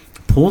Capital.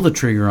 Pull the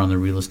trigger on the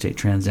real estate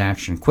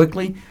transaction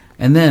quickly,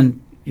 and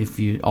then if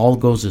all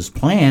goes as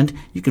planned,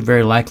 you could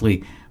very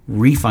likely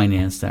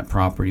refinance that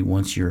property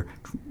once your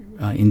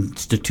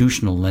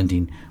institutional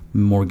lending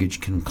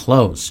mortgage can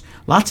close.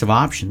 Lots of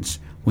options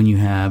when you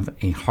have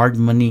a hard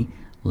money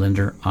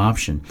lender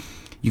option.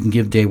 You can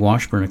give Dave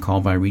Washburn a call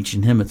by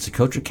reaching him at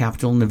Socotra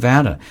Capital,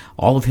 Nevada.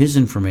 All of his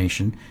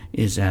information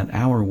is at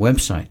our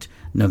website,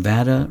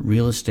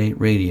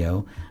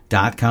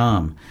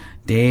 NevadaRealEstateRadio.com.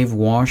 Dave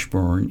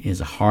Washburn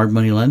is a hard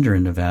money lender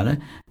in Nevada.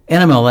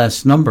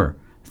 NMLS number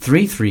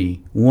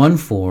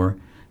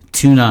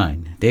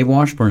 331429. Dave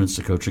Washburn at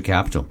Socotra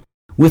Capital.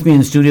 With me in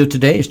the studio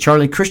today is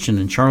Charlie Christian,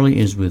 and Charlie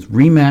is with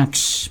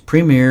RE/MAX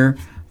Premier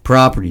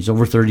Properties.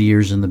 Over 30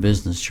 years in the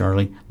business,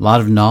 Charlie. A lot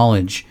of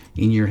knowledge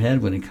in your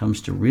head when it comes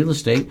to real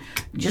estate.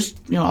 Just,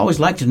 I always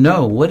like to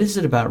know, what is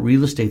it about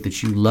real estate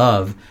that you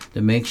love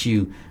that makes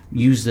you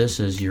use this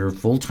as your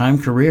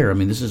full-time career? I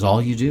mean, this is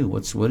all you do.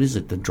 What is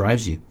it that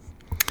drives you?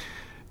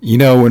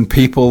 When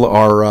people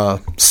are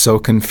so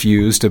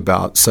confused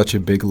about such a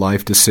big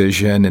life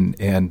decision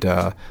and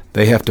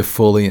they have to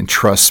fully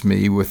entrust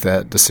me with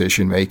that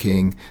decision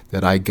making,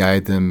 that I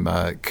guide them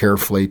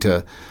carefully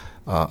to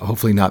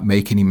hopefully not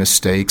make any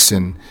mistakes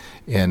in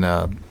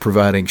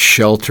providing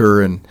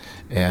shelter and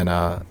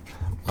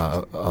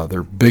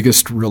their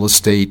biggest real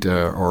estate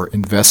or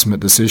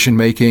investment decision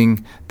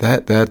making.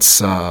 That's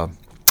a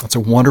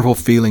wonderful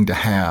feeling to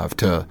have,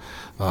 to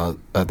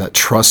that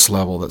trust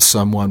level that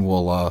someone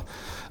will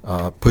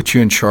put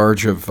you in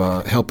charge of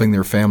helping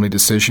their family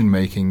decision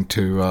making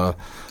to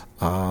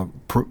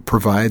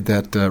provide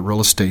that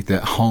real estate,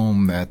 that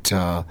home, that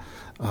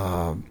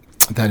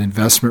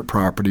investment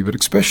property, but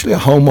especially a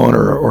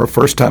homeowner or a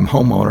first-time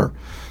homeowner,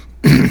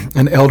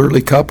 an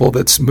elderly couple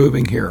that's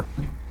moving here.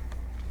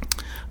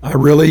 I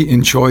really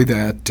enjoy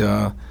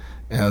that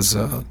as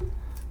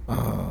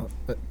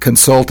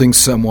consulting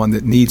someone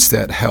that needs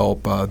that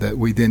help, that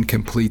we then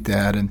complete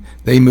that, and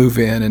they move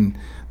in and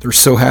they're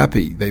so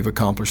happy they've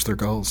accomplished their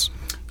goals.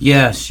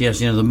 Yes,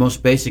 the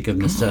most basic of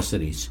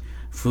necessities: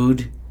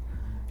 food,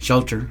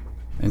 shelter,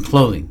 and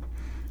clothing.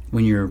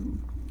 When you're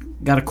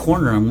got a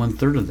corner on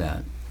 1/3 of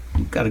that,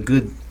 you've got a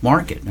good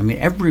market. I mean,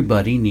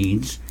 everybody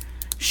needs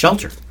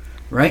shelter,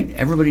 right?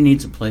 Everybody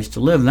needs a place to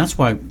live, and that's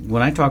why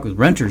when I talk with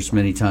renters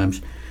many times,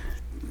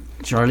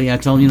 Charlie, I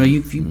tell them,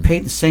 if you pay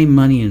the same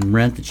money in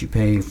rent that you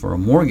pay for a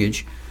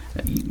mortgage,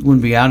 you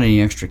wouldn't be out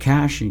any extra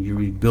cash, and you're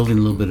building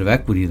a little bit of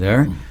equity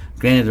there.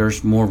 Granted,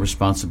 there's more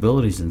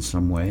responsibilities in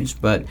some ways,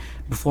 but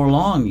before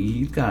long,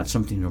 you've got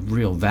something of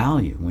real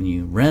value. When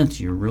you rent,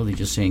 you're really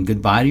just saying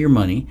goodbye to your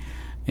money,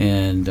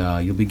 and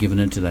you'll be giving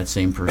it to that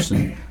same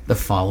person the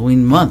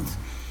following month.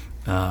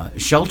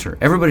 Shelter.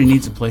 Everybody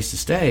needs a place to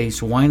stay,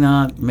 so why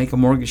not make a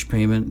mortgage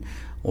payment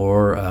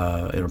or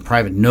a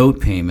private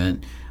note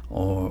payment,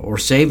 or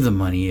save the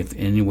money if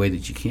any way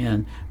that you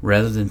can,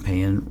 rather than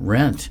paying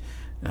rent.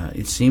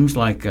 It seems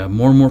like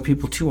more and more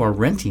people, too, are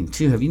renting,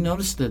 too. Have you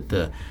noticed that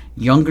the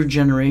younger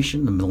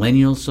generation, the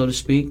millennials, so to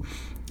speak,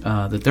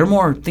 that they're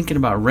more thinking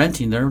about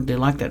renting? They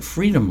like that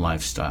freedom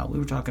lifestyle. We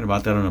were talking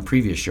about that on a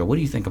previous show. What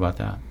do you think about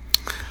that?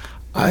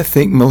 I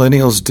think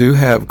millennials do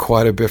have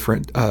quite a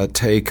different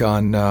take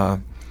on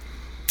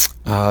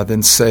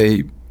than,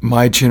 say,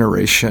 my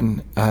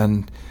generation,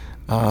 and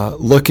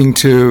looking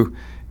to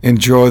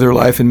enjoy their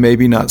life and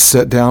maybe not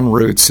set down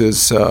roots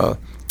as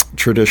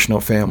traditional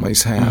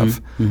families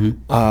have.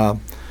 Mm-hmm.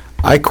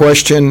 I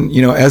question,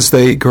 as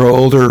they grow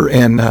older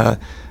and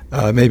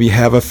maybe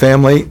have a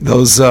family,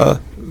 those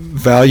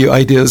value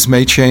ideas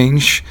may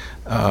change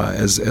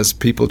as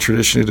people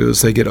traditionally do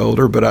as they get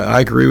older. But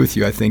I agree with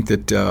you. I think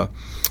that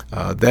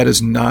that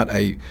is not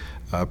a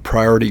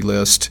priority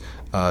list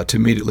to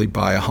immediately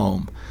buy a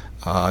home.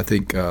 I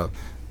think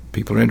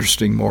people are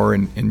interested more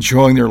in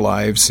enjoying their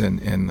lives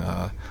and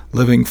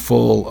living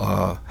full,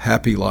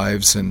 happy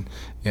lives, and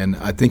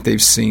I think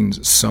they've seen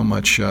so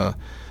much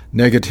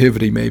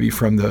negativity, maybe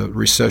from the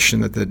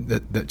recession,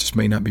 that just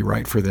may not be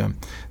right for them.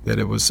 That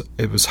it was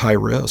high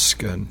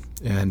risk, and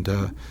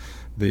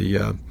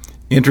the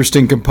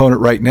interesting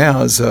component right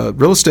now is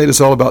real estate is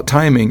all about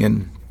timing,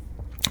 and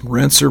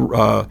rents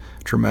are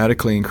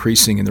dramatically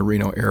increasing in the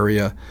Reno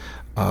area.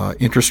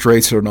 Interest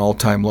rates are at an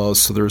all-time low,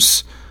 so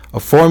there's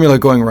a formula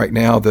going right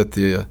now that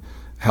the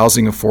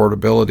housing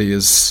affordability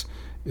is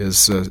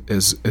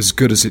as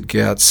good as it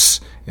gets,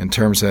 in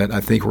terms that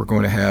I think we're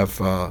going to have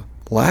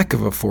lack of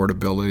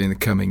affordability in the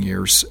coming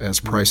years as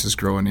prices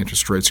grow and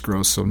interest rates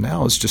grow. So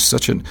now is just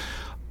such an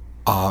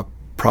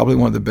probably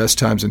one of the best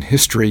times in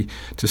history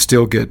to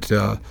still get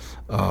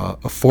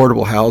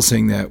affordable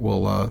housing that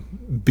will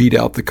beat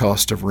out the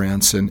cost of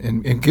rents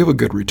and give a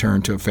good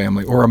return to a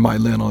family or a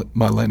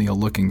millennial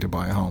looking to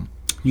buy a home.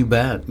 You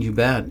bet.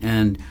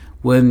 And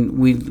when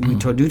we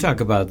do talk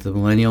about the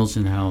millennials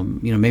and how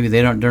maybe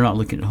they're not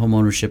looking at home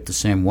ownership the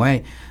same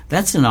way,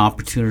 that's an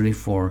opportunity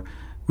for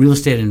real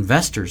estate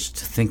investors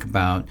to think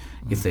about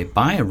if they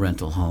buy a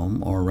rental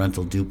home or a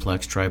rental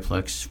duplex,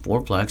 triplex,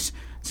 fourplex.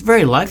 It's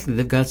very likely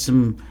they've got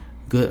some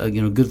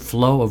good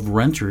flow of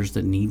renters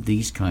that need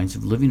these kinds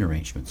of living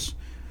arrangements.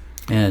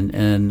 And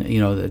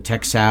the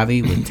tech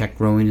savvy with tech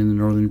growing in the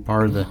northern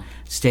part of the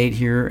state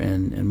here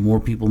and more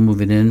people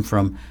moving in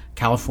from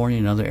California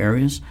and other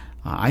areas,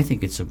 I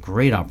think it's a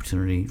great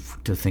opportunity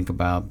to think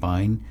about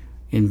buying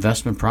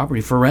investment property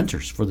for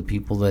renters, for the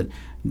people that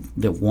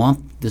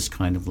want this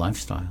kind of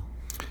lifestyle.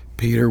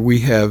 Peter, we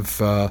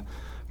have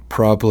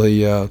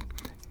probably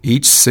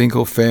each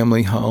single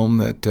family home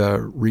that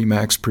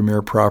RE/MAX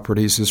Premier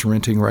Properties is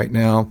renting right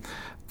now,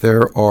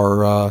 there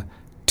are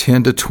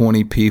 10 to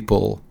 20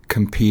 people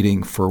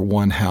competing for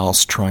one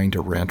house trying to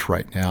rent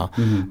right now.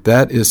 Mm-hmm.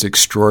 That is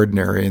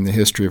extraordinary in the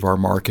history of our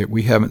market.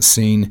 We haven't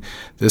seen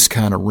this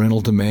kind of rental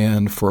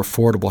demand for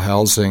affordable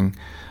housing.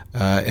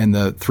 And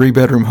the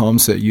 3-bedroom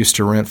homes that used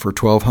to rent for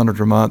 $1,200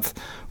 a month,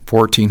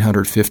 $1,400,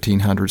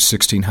 $1,500,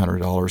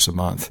 $1,600 a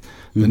month.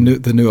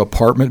 Mm-hmm. The new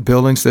apartment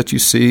buildings that you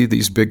see,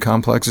 these big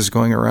complexes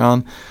going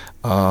around,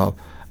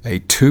 a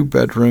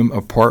 2-bedroom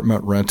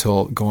apartment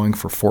rental going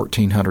for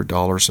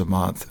 $1,400 a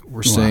month.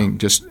 We're seeing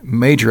just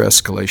major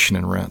escalation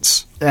in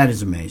rents. That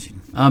is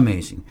amazing.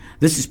 Amazing.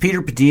 This is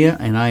Peter Padilla,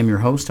 and I am your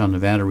host on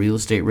Nevada Real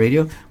Estate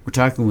Radio. We're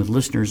talking with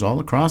listeners all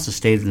across the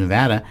state of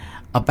Nevada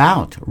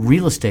about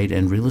real estate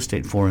and real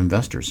estate for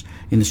investors.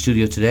 In the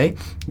studio today,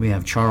 we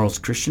have Charles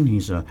Christian.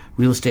 He's a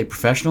real estate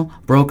professional,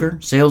 broker,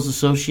 sales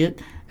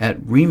associate at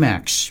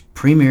RE/MAX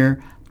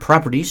Premier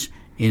Properties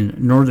in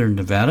northern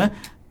Nevada.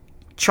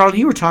 Charlie,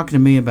 you were talking to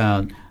me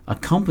about a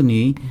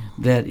company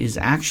that is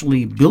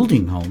actually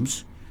building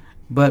homes,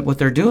 but what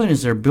they're doing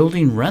is they're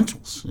building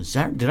rentals.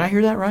 Did I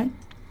hear that right?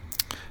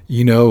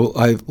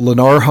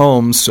 Lennar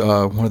Homes,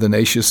 one of the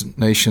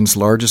nation's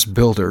largest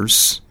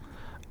builders,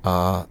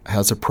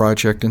 has a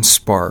project in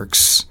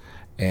Sparks,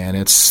 and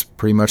it's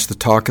pretty much the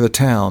talk of the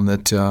town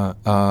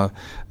that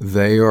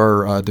they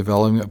are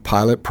developing a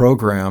pilot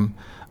program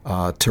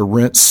to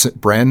rent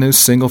brand new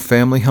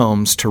single-family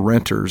homes to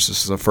renters.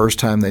 This is the first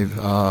time they've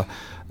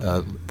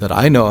that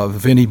I know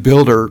of any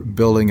builder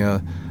building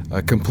a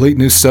complete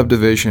new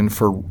subdivision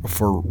for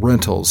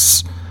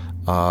rentals.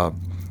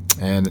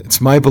 And it's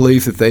my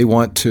belief that they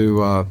want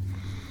to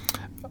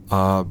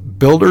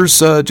builders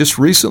just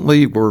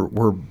recently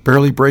were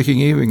barely breaking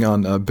even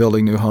on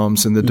building new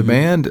homes, and the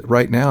demand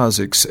right now is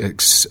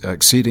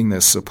exceeding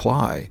the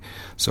supply.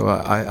 So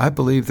I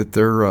believe that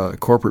their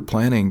corporate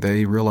planning,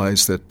 they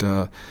realize that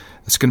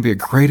it's going to be a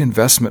great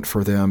investment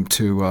for them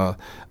to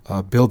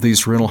build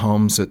these rental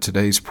homes at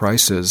today's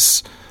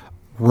prices,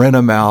 rent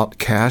them out,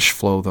 cash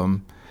flow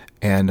them,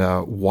 and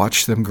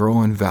watch them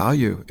grow in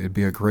value. It'd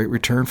be a great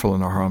return for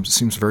Lennar Homes. It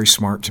seems very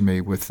smart to me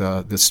with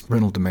this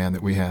rental demand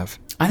that we have.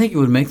 I think it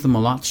would make them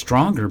a lot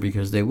stronger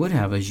because they would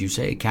have, as you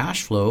say,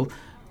 cash flow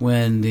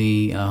when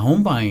the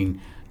home buying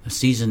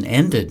season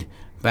ended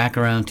back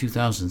around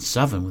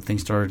 2007 when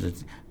things started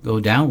to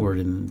go downward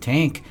in the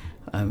tank.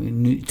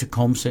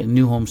 Took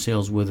new home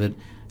sales with it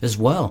as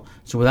well.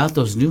 So without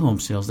those new home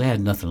sales, they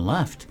had nothing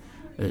left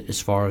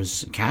as far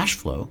as cash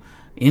flow,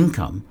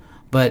 income.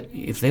 But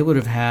if they would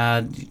have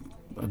had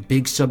a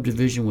big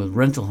subdivision with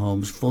rental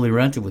homes, fully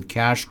rented with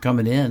cash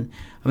coming in,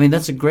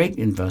 that's a great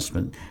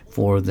investment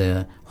for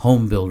the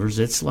home builders.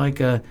 It's like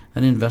an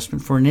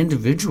investment for an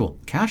individual,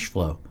 cash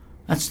flow.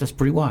 That's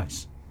pretty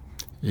wise.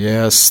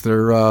 Yes,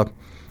 they're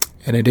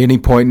and at any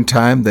point in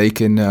time they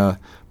can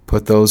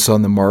put those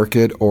on the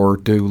market or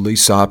do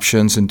lease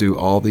options and do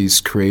all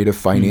these creative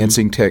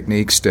financing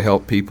techniques to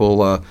help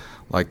people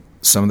like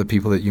some of the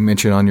people that you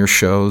mentioned on your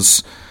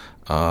shows,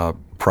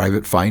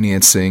 private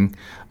financing.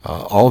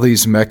 All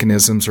these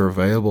mechanisms are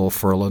available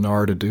for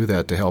Lennar to do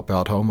that to help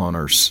out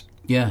homeowners.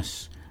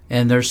 Yes,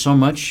 and there's so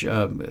much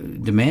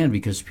demand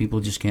because people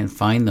just can't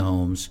find the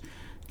homes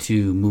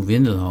to move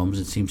into the homes.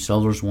 It seems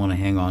sellers want to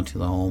hang on to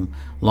the home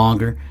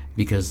longer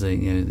because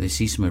they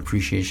see some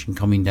appreciation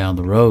coming down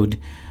the road.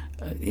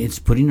 It's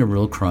putting a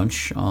real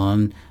crunch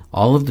on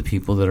all of the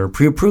people that are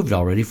pre-approved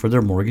already for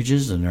their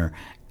mortgages and are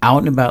out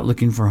and about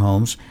looking for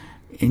homes.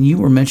 And you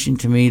were mentioning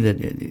to me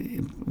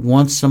that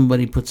once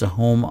somebody puts a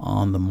home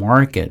on the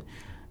market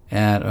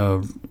at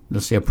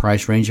let's say a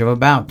price range of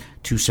about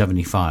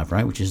 $275,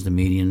 right, which is the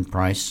median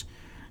price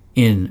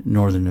in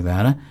northern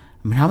Nevada,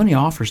 how many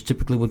offers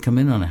typically would come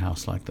in on a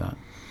house like that?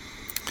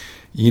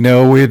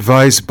 We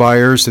advise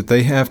buyers that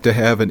they have to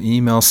have an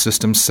email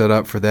system set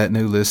up for that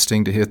new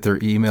listing to hit their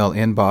email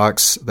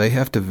inbox. They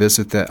have to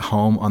visit that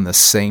home on the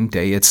same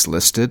day it's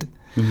listed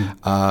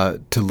to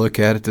look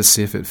at it to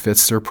see if it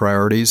fits their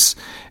priorities.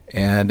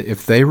 And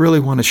if they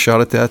really want a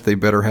shot at that, they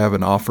better have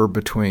an offer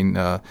between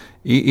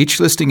each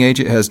listing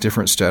agent has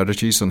different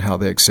strategies on how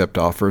they accept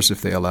offers,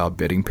 if they allow a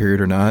bidding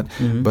period or not.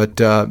 But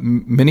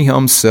many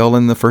homes sell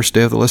in the first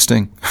day of the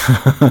listing.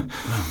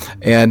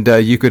 And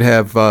you could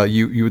have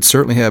you would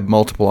certainly have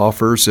multiple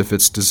offers if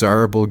it's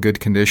desirable, good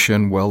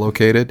condition, well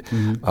located.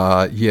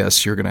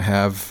 Yes, you're going to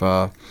have.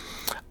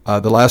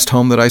 The last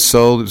home that I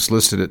sold was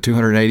listed at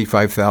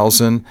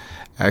 $285,000.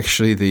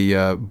 Actually,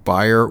 the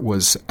buyer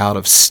was out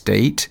of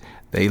state.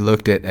 They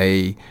looked at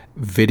a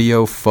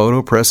video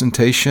photo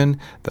presentation.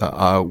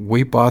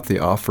 We bought the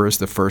offer as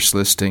the first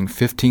listing,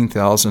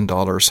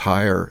 $15,000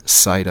 higher,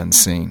 sight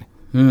unseen.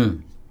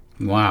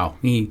 Wow.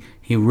 He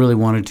really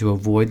wanted to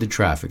avoid the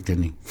traffic,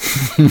 didn't he?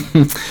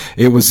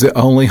 It was the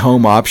only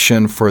home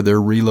option for their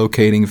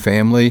relocating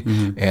family,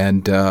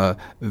 and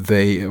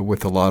they,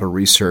 with a lot of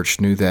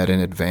research, knew that in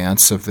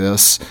advance of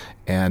this,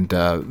 and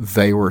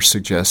they were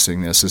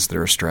suggesting this as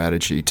their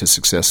strategy to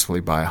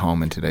successfully buy a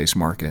home in today's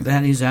market.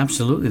 That is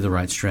absolutely the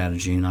right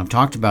strategy, and I've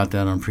talked about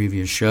that on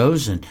previous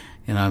shows, and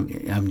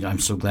I'm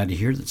so glad to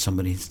hear that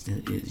somebody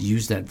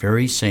used that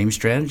very same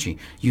strategy.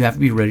 You have to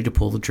be ready to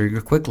pull the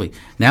trigger quickly.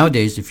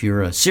 Nowadays, if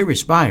you're a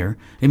serious buyer,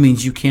 it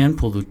means you can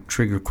pull the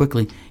trigger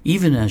quickly,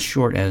 even as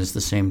short as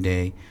the same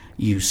day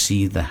you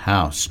see the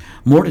house.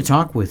 More to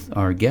talk with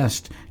our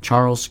guest,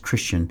 Charles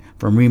Christian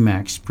from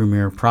RE/MAX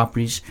Premier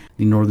Properties,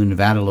 the Northern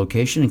Nevada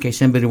location. In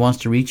case anybody wants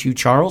to reach you,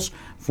 Charles,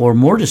 for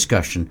more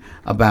discussion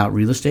about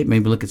real estate,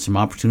 maybe look at some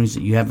opportunities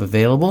that you have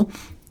available,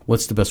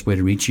 what's the best way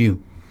to reach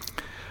you?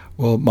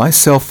 Well, my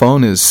cell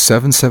phone is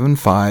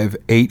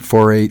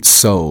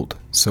 775-848-SOLD.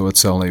 So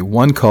it's only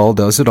one call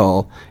does it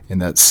all, and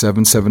that's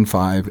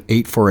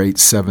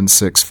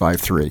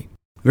 775-848-7653.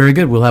 Very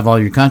good. We'll have all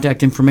your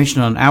contact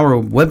information on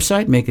our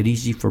website, make it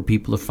easy for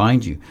people to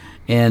find you.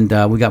 And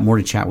we got more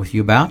to chat with you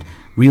about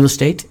real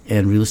estate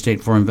and real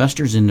estate for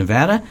investors in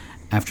Nevada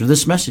after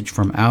this message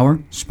from our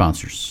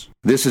sponsors.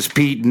 This is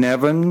Pete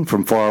Nevin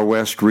from Far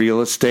West Real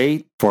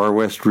Estate,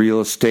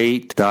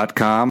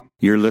 farwestrealestate.com.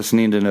 You're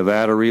listening to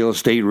Nevada Real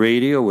Estate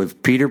Radio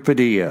with Peter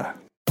Padilla.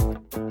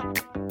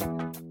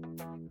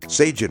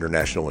 Sage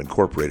International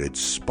Incorporated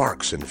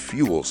sparks and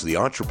fuels the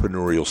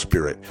entrepreneurial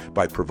spirit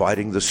by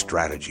providing the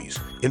strategies,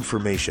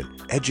 information,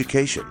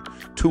 education,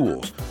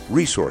 tools,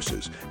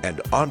 resources,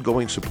 and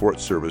ongoing support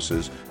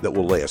services that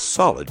will lay a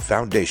solid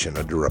foundation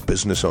under a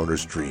business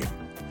owner's dream.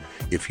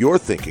 If you're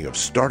thinking of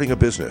starting a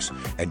business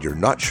and you're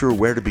not sure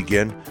where to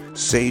begin,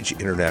 Sage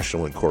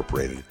International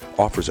Incorporated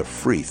offers a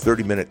free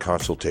 30-minute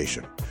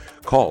consultation.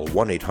 Call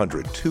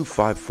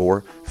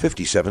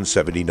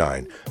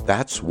 1-800-254-5779.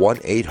 That's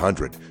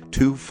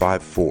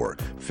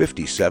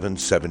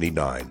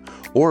 1-800-254-5779.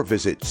 Or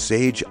visit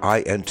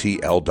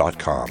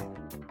sageintl.com.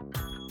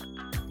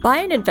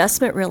 Buying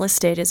investment real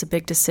estate is a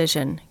big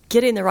decision.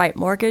 Getting the right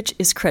mortgage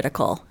is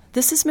critical.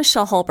 This is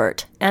Michelle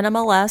Hulbert,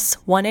 NMLS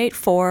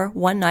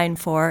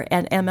 184194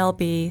 and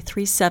MLB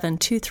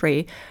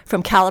 3723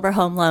 from Caliber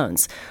Home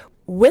Loans.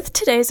 With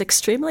today's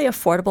extremely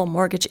affordable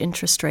mortgage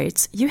interest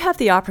rates, you have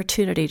the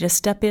opportunity to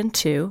step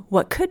into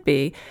what could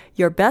be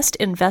your best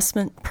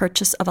investment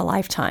purchase of a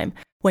lifetime.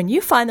 When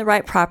you find the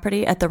right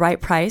property at the right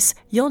price,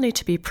 you'll need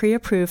to be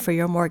pre-approved for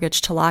your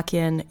mortgage to lock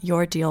in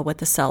your deal with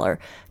the seller.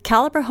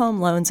 Caliber Home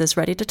Loans is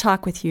ready to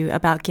talk with you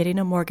about getting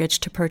a mortgage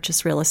to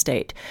purchase real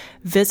estate.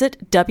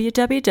 Visit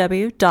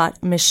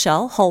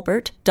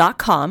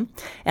www.michellehulbert.com,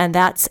 and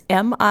that's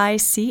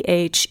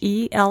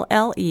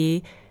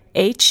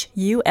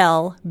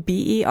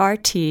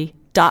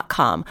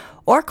MICHELLEHULBERT.com,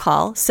 or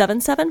call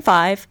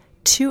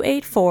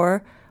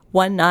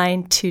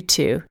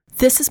 775-284-1922.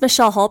 This is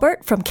Michelle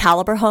Hulbert from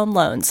Caliber Home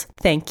Loans.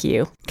 Thank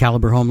you.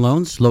 Caliber Home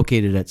Loans,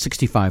 located at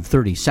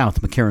 6530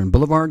 South McCarran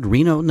Boulevard,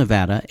 Reno,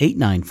 Nevada,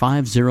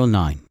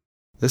 89509.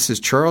 This is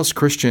Charles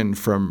Christian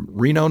from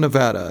Reno,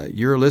 Nevada.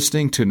 You're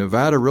listening to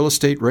Nevada Real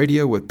Estate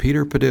Radio with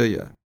Peter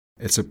Padilla.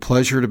 It's a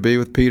pleasure to be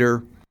with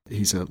Peter.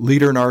 He's a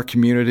leader in our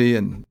community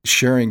and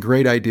sharing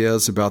great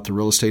ideas about the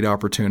real estate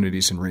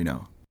opportunities in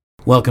Reno.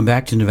 Welcome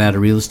back to Nevada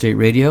Real Estate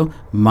Radio.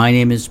 My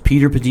name is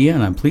Peter Padilla,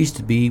 and I'm pleased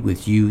to be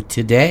with you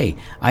today.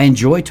 I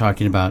enjoy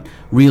talking about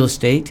real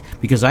estate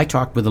because I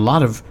talk with a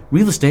lot of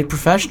real estate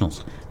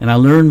professionals, and I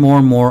learn more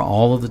and more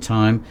all of the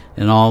time,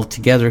 and all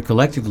together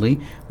collectively,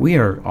 we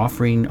are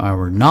offering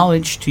our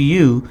knowledge to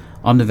you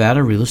on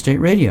Nevada Real Estate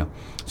Radio.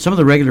 Some of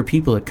the regular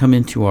people that come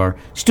into our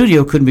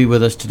studio couldn't be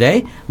with us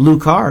today. Lou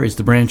Carr is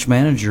the branch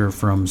manager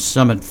from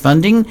Summit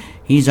Funding.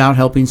 He's out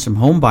helping some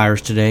home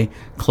buyers today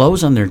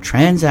close on their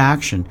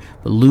transaction.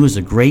 But Lou is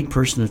a great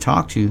person to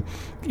talk to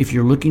if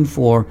you're looking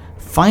for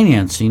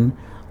financing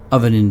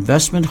of an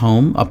investment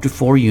home up to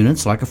 4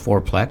 units, like a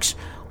fourplex,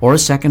 or a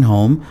second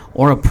home,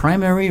 or a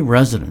primary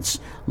residence.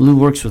 Lou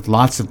works with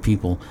lots of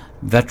people,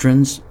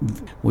 veterans.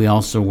 We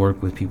also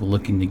work with people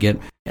looking to get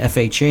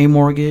FHA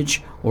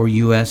mortgage or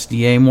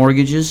USDA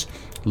mortgages.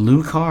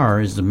 Lou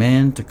Carr is the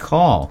man to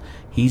call.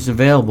 He's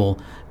available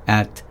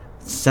at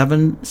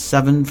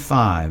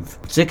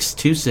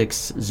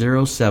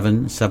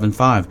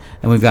 775-626-0775.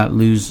 And we've got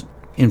Lou's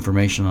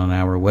information on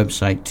our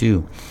website,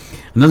 too.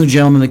 Another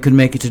gentleman that could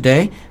make it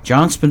today,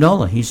 John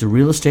Spinola. He's a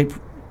real estate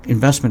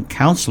investment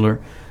counselor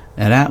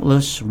at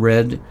Atlas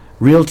Red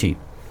Realty.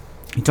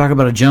 You talk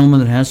about a gentleman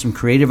that has some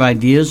creative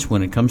ideas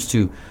when it comes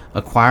to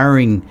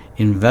acquiring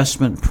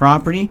investment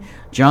property.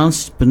 John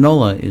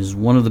Spinola is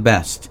one of the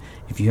best.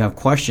 If you have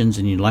questions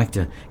and you'd like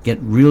to get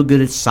real good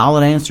at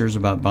solid answers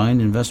about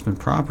buying investment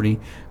property,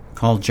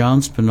 call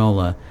John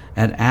Spinola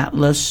at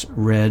Atlas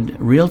Red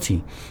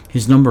Realty.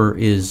 His number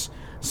is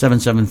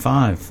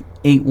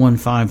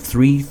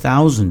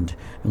 775-815-3000.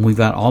 And we've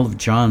got all of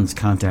John's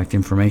contact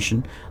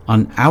information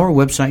on our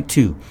website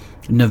too,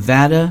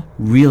 Nevada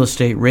Real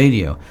Estate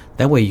Radio.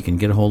 That way you can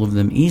get a hold of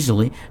them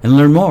easily and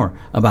learn more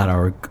about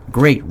our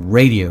great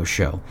radio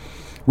show.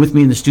 With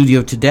me in the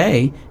studio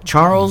today,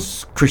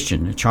 Charles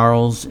Christian.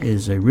 Charles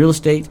is a real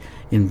estate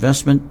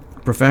investment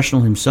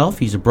professional himself.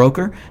 He's a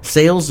broker,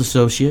 sales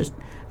associate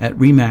at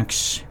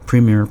RE/MAX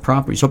Premier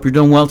Properties. Hope you're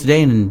doing well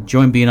today and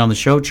enjoying being on the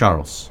show,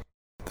 Charles.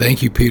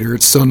 Thank you, Peter.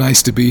 It's so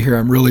nice to be here.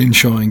 I'm really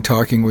enjoying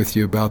talking with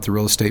you about the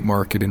real estate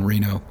market in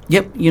Reno.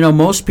 Yep.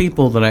 Most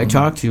people that I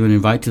talk to and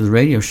invite to the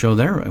radio show,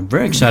 they're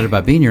very excited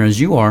about being here, as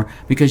you are,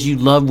 because you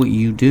love what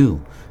you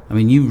do. I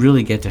mean, you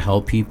really get to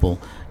help people.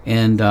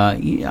 And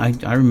I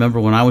remember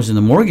when I was in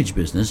the mortgage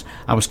business,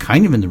 I was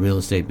kind of in the real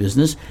estate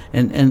business,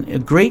 and a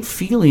great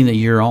feeling that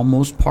you're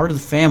almost part of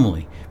the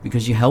family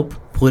because you help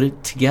put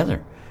it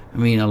together. I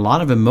mean, a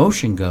lot of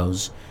emotion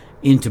goes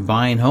into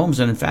buying homes,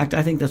 and in fact,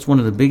 I think that's one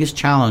of the biggest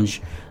challenges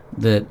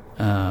that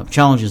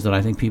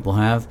I think people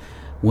have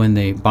when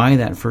they buy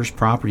that first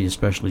property,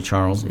 especially,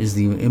 Charles, is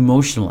the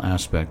emotional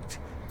aspect.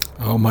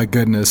 Oh my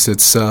goodness,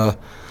 it's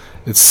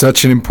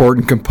such an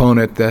important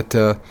component,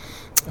 that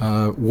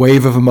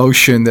wave of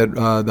emotion, that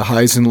the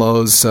highs and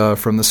lows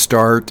from the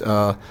start,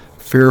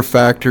 fear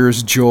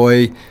factors,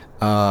 joy.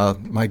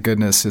 My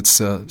goodness, it's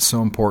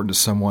so important to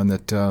someone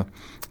that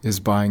is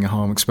buying a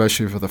home,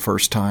 especially for the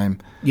first time.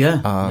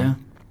 Yeah.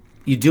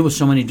 You deal with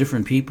so many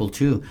different people,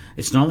 too.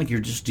 It's not like you're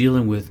just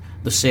dealing with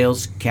the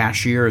sales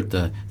cashier at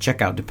the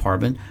checkout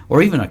department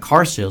or even a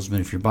car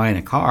salesman. If you're buying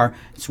a car,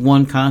 it's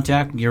one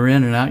contact, you're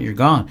in and out, you're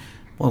gone.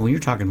 Well, when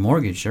you're talking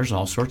mortgage, there's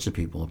all sorts of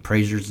people,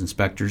 appraisers,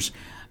 inspectors,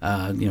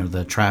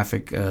 the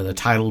traffic, the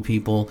title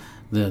people,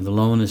 the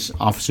loan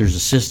officers'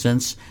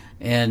 assistants,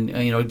 and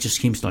it just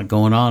keeps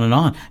going on and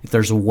on. If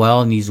there's a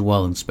well, it needs a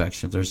well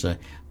inspection. If there's a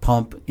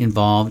pump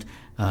involved,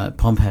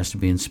 pump has to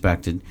be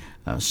inspected.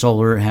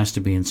 Solar has to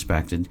be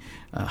inspected.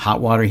 Hot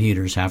water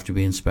heaters have to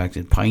be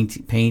inspected.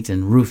 Paint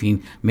and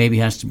roofing maybe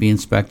has to be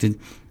inspected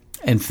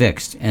and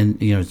fixed.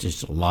 And it's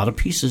just a lot of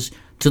pieces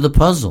to the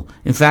puzzle.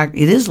 In fact,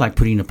 it is like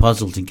putting a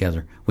puzzle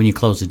together when you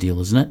close a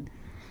deal, isn't it?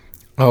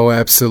 Oh,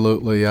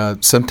 absolutely.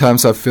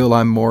 Sometimes I feel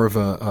I'm more of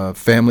a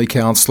family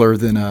counselor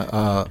than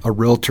a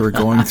realtor,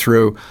 going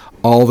through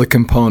all the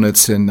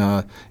components and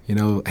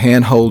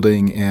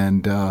hand-holding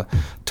and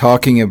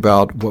talking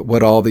about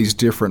what all these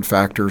different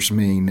factors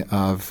mean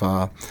of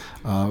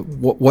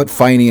what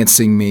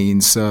financing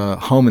means,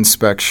 home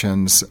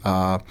inspections,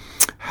 how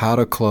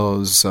to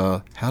close,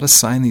 how to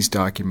sign these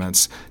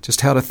documents, just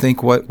how to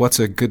think what's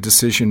a good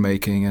decision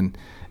making,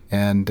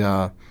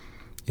 and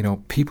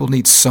people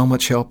need so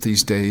much help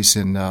these days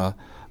in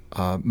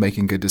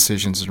making good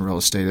decisions in real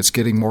estate. It's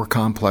getting more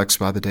complex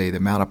by the day. The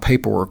amount of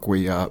paperwork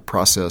we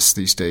process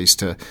these days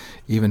to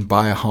even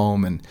buy a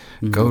home and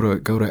go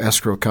to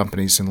escrow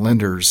companies and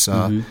lenders,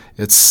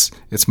 it's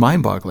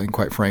mind-boggling,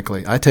 quite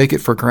frankly. I take it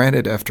for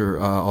granted after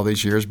all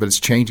these years, but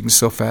it's changing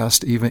so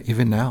fast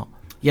even now.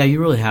 Yeah,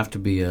 you really have to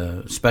be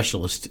a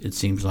specialist. It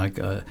seems like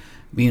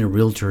being a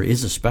realtor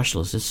is a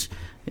specialist.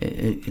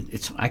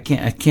 I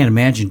can't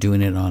imagine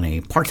doing it on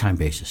a part-time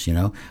basis,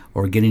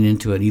 or getting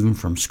into it even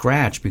from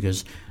scratch,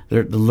 because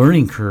the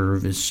learning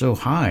curve is so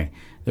high.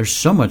 There's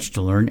so much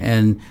to learn,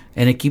 and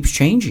it keeps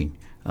changing.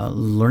 The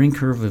learning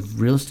curve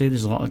of real estate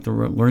is a lot like the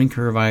learning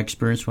curve I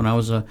experienced when I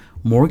was a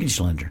mortgage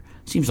lender.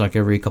 It seems like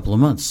every couple of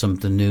months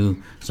something new,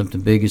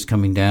 something big is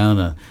coming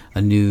down,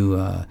 a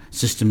new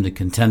system to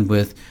contend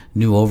with,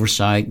 new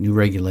oversight, new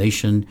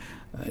regulation,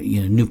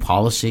 new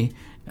policy.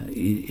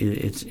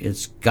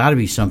 It's got to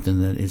be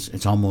something that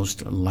it's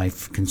almost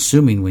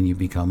life-consuming when you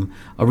become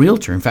a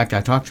realtor. In fact,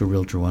 I talked to a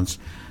realtor once,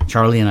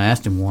 Charlie, and I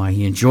asked him why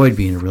he enjoyed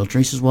being a realtor.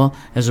 He says, well,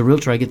 as a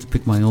realtor, I get to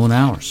pick my own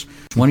hours,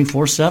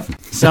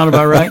 24/7. Sound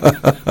about right?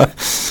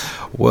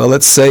 Well,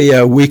 let's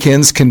say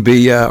weekends can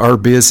be our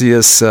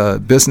busiest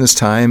business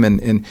time,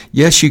 and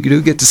yes, you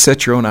do get to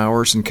set your own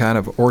hours and kind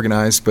of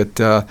organize, but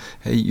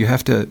hey, you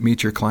have to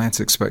meet your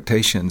clients'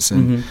 expectations,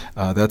 and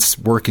that's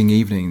working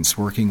evenings,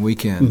 working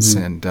weekends,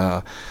 and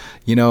I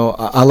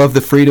love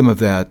the freedom of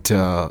that.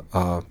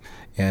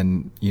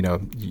 And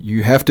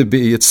you have to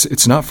be.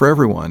 It's not for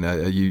everyone.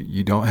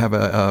 You don't have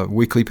a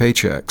weekly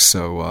paycheck,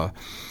 so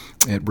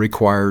it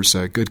requires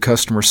good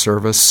customer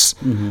service,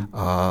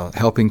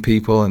 helping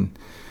people, and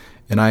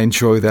And I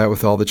enjoy that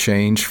with all the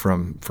change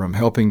from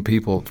helping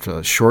people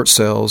to short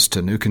sales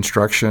to new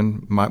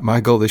construction.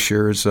 My goal this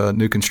year is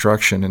new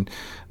construction, and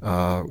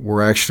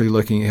we're actually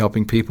looking at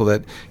helping people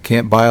that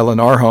can't buy a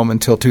Lennar home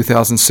until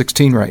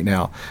 2016 right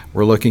now.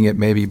 We're looking at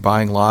maybe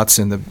buying lots,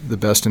 and the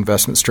best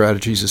investment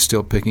strategies is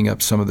still picking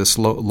up some of this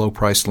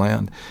low-priced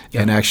land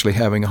and actually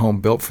having a home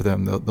built for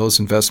them.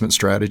 Those investment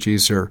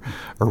strategies are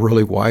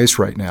really wise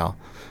right now.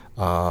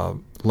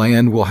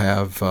 Land will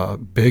have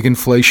big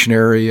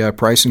inflationary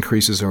price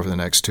increases over the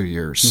next 2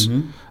 years.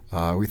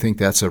 Mm-hmm. We think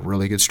that's a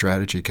really good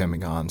strategy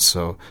coming on.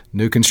 So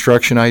new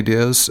construction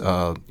ideas,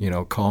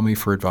 call me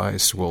for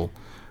advice. We'll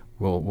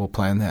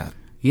plan that.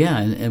 Yeah,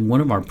 and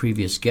one of our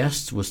previous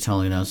guests was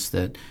telling us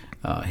that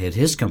at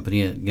his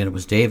company, again, it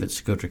was Dave at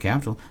Socotra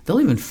Capital, they'll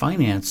even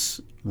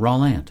finance raw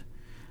land.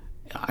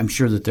 I'm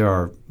sure that there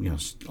are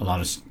a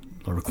lot of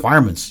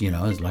requirements,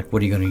 like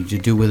what are you going to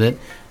do with it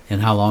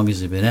and how long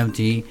has it been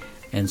empty,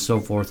 and so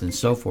forth,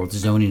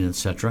 zoning,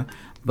 etc.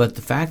 But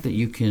the fact that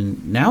you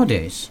can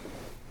nowadays,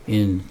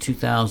 in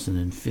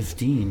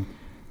 2015,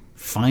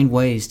 find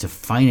ways to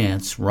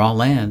finance raw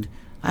land,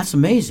 that's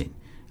amazing.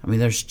 I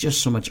mean, there's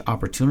just so much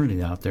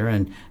opportunity out there,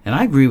 and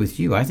I agree with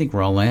you. I think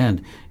raw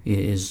land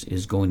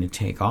is going to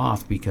take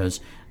off because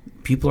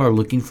people are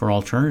looking for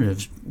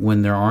alternatives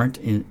when there aren't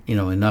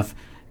enough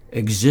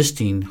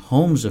existing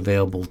homes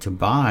available to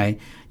buy.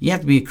 You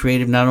have to be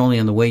creative not only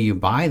in the way you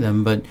buy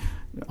them, but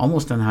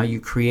almost on how you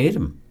create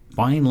them.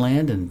 Buying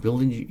land and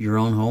building your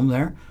own home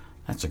there,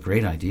 that's a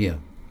great idea.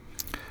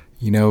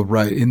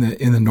 Right in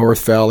the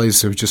North Valley,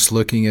 so just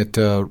looking at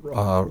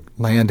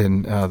land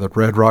in the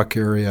Red Rock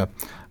area,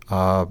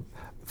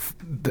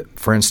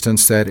 for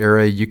instance, that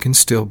area, you can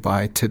still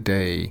buy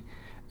today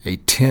a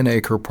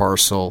 10-acre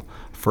parcel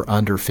for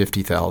under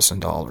 $50,000.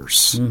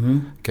 Mm-hmm.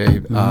 Okay,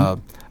 mm-hmm.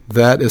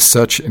 That is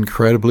such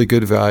incredibly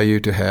good value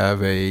to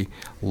have a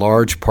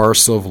large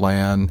parcel of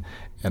land.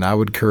 And I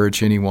would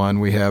encourage anyone.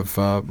 We have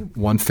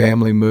one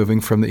family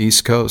moving from the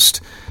East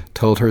Coast.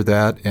 Told her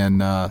that,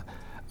 and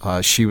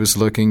she was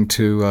looking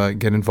to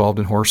get involved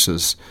in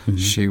horses. Mm-hmm.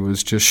 She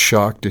was just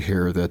shocked to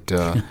hear that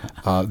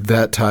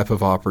that type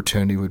of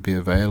opportunity would be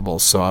available.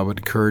 So I would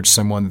encourage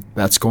someone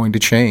that's going to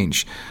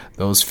change.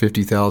 Those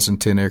 50,000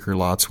 10-acre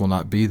lots will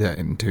not be that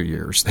in 2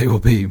 years. They will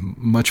be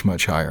much,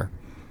 much higher.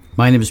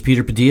 My name is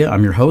Peter Padilla.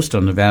 I'm your host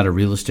on Nevada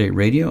Real Estate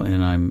Radio,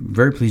 and I'm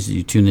very pleased that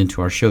you tuned into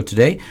our show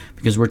today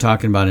because we're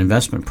talking about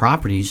investment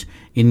properties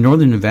in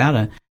Northern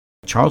Nevada.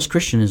 Charles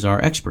Christian is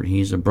our expert.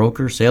 He's a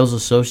broker, sales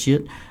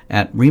associate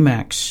at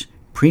RE/MAX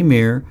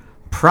Premier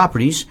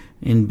Properties,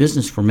 in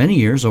business for many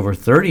years, over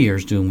 30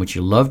 years, doing what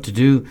you love to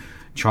do.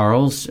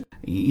 Charles,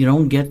 you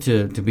don't get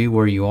to be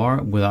where you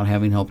are without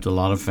having helped a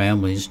lot of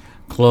families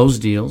close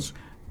deals,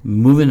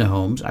 move into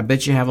homes. I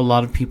bet you have a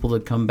lot of people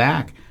that come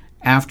back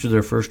after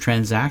their first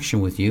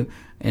transaction with you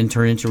and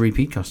turn into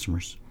repeat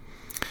customers.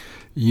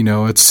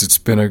 It's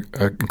been an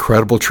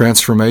incredible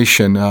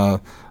transformation.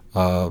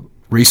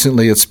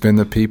 Recently, it's been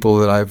the people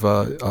that I've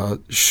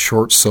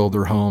short sold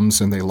their homes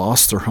and they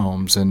lost their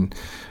homes and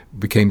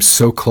became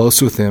so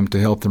close with them to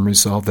help them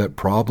resolve that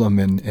problem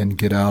and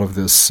get out of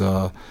this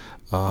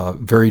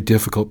very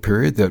difficult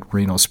period that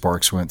Reno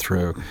Sparks went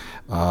through.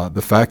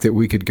 The fact that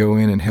we could go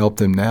in and help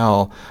them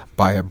now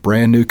buy a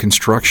brand new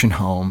construction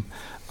home,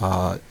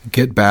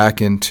 get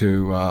back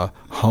into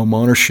home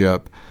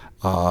ownership,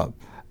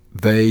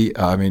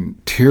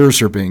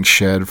 tears are being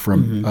shed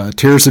from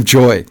tears of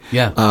joy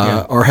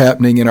are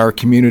happening in our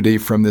community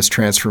from this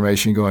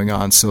transformation going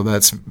on. So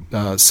that's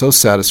so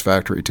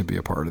satisfactory to be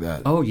a part of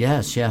that. Oh,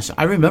 yes.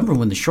 I remember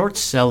when the short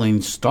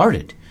selling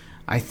started.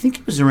 I think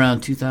it was around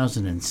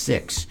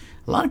 2006.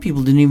 A lot of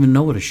people didn't even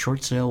know what a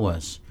short sale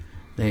was.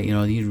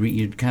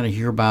 You'd kind of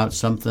hear about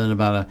something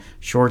about a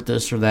short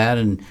this or that,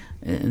 and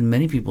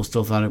many people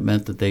still thought it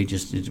meant that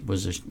it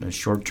was a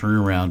short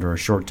turnaround or a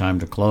short time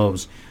to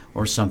close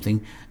or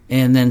something.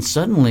 And then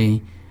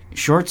suddenly,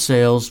 short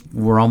sales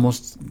were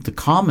almost the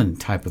common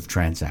type of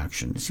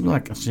transaction. It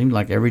seemed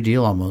like every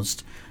deal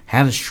almost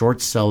had a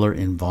short seller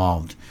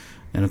involved,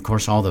 and of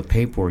course all the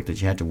paperwork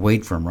that you had to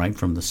wait from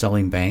the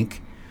selling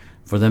bank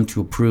for them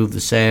to approve the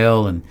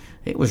sale, and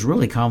it was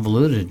really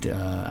convoluted.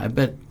 I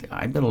bet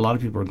a lot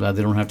of people are glad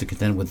they don't have to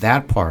contend with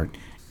that part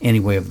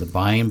anyway of the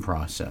buying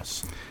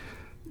process.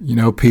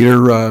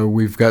 Peter,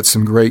 we've got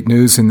some great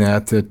news in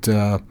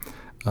that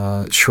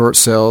short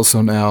sales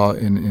are now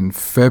in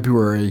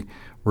February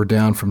we're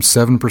down from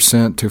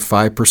 7% to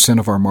 5%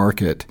 of our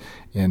market.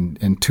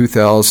 In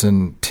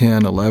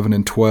 2010, 11,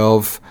 and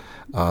 12,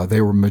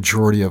 they were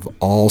majority of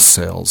all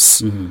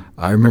sales. Mm-hmm.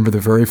 I remember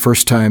the very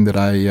first time that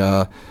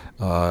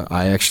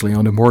I actually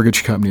owned a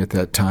mortgage company at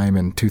that time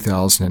in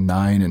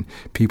 2009, and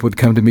people would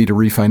come to me to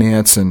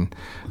refinance, and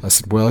I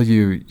said, well,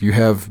 you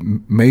have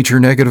major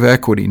negative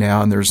equity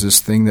now, and there's this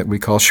thing that we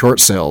call short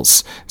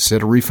sales.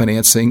 Instead of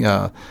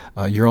refinancing,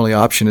 your only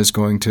option is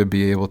going to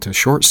be able to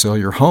short sell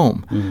your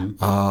home.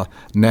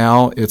 Mm-hmm.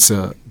 Now it's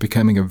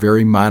becoming a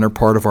very minor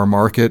part of our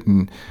market,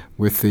 and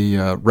with the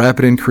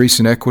rapid increase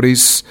in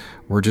equities,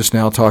 we're just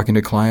now talking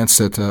to clients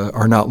that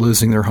are not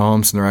losing their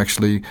homes, and they're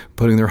actually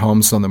putting their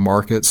homes on the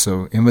market.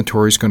 So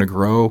inventory is going to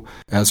grow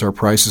as our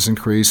prices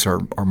increase.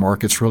 Our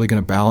market's really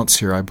going to balance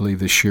here, I believe,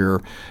 this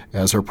year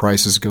as our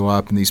prices go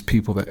up, and these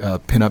people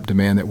that pin up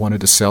demand that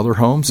wanted to sell their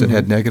homes and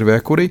had negative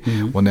equity,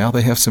 well, now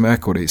they have some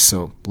equity.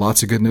 So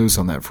lots of good news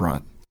on that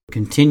front.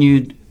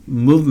 Continued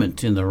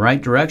movement in the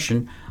right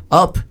direction,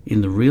 up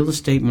in the real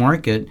estate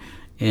market,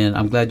 and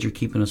I'm glad you're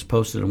keeping us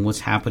posted on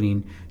what's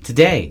happening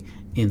today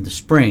in the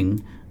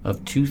spring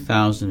of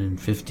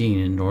 2015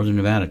 in Northern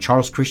Nevada.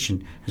 Charles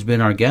Christian has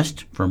been our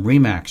guest from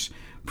RE/MAX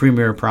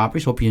Premier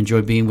Properties. Hope you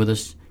enjoyed being with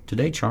us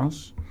today,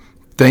 Charles.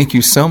 Thank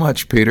you so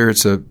much, Peter.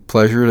 It's a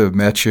pleasure to have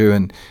met you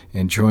and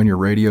join your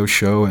radio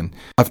show. And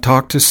I've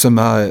talked to some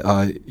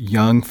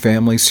young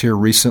families here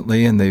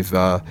recently, and they've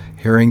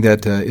hearing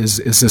that is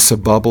this a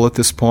bubble at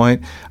this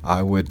point?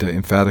 I would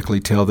emphatically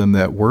tell them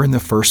that we're in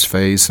the first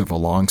phase of a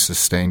long,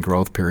 sustained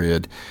growth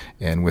period.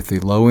 And with the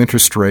low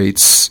interest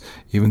rates,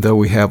 even though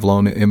we have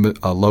low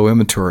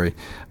inventory,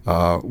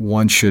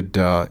 one should,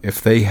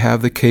 if they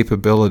have the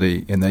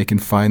capability and they can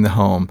find the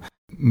home,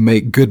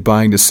 make good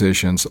buying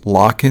decisions,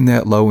 lock in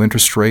that low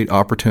interest rate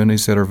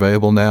opportunities that are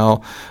available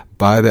now,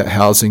 buy that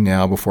housing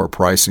now before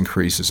price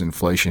increases,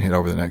 inflation hit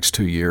over the next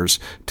 2 years.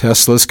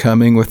 Tesla's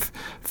coming with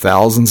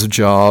thousands of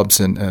jobs,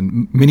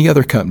 and many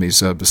other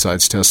companies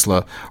besides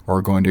Tesla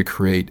are going to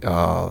create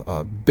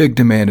a big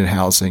demand in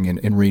housing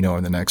in Reno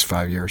in the next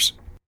 5 years.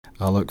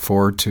 I look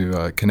forward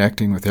to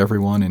connecting with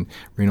everyone in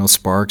Reno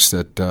Sparks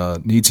that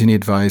needs any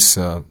advice.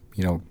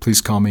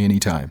 Please call me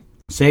anytime.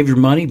 Save your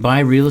money, buy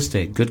real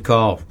estate. Good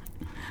call.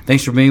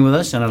 Thanks for being with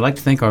us, and I'd like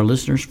to thank our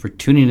listeners for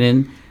tuning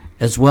in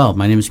as well.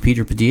 My name is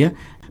Peter Padilla.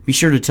 Be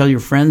sure to tell your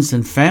friends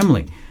and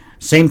family.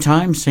 Same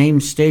time, same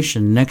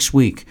station next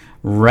week,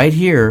 right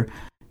here.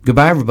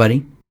 Goodbye,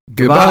 everybody.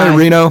 Goodbye,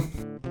 Reno.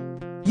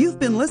 You've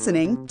been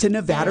listening to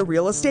Nevada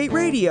Real Estate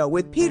Radio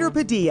with Peter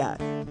Padilla.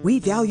 We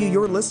value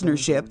your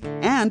listenership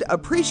and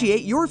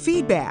appreciate your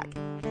feedback.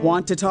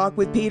 Want to talk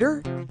with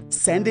Peter?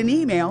 Send an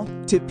email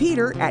to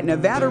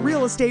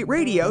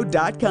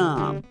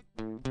peter@nevadarealestateradio.com.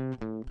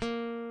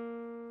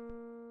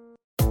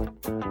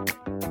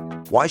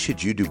 Why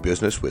should you do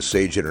business with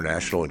Sage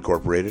International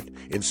Incorporated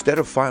instead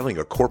of filing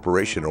a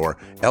corporation or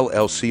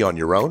LLC on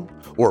your own?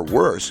 Or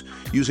worse,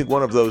 using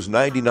one of those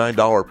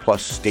 $99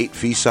 plus state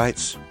fee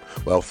sites?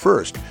 Well,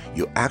 first,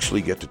 you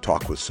actually get to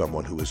talk with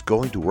someone who is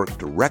going to work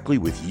directly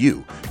with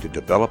you to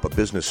develop a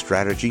business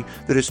strategy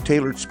that is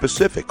tailored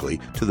specifically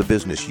to the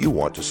business you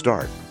want to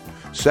start.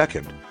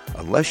 Second,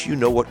 unless you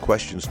know what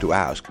questions to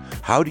ask,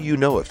 how do you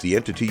know if the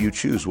entity you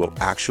choose will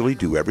actually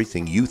do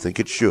everything you think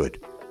it should?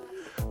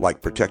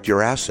 Like protect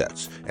your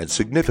assets and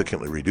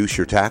significantly reduce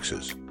your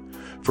taxes.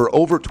 For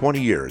over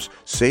 20 years,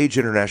 Sage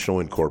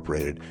International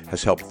Incorporated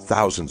has helped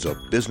thousands of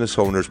business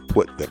owners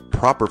put the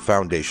proper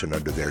foundation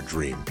under their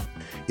dream.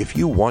 If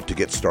you want to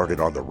get started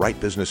on the right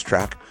business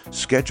track,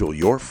 schedule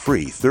your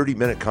free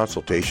 30-minute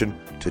consultation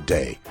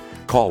today.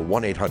 Call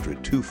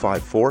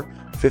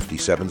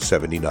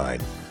 1-800-254-5779.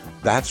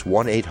 That's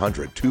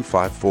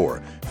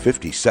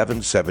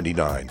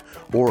 1-800-254-5779.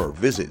 Or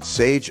visit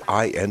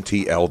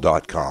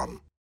sageintl.com.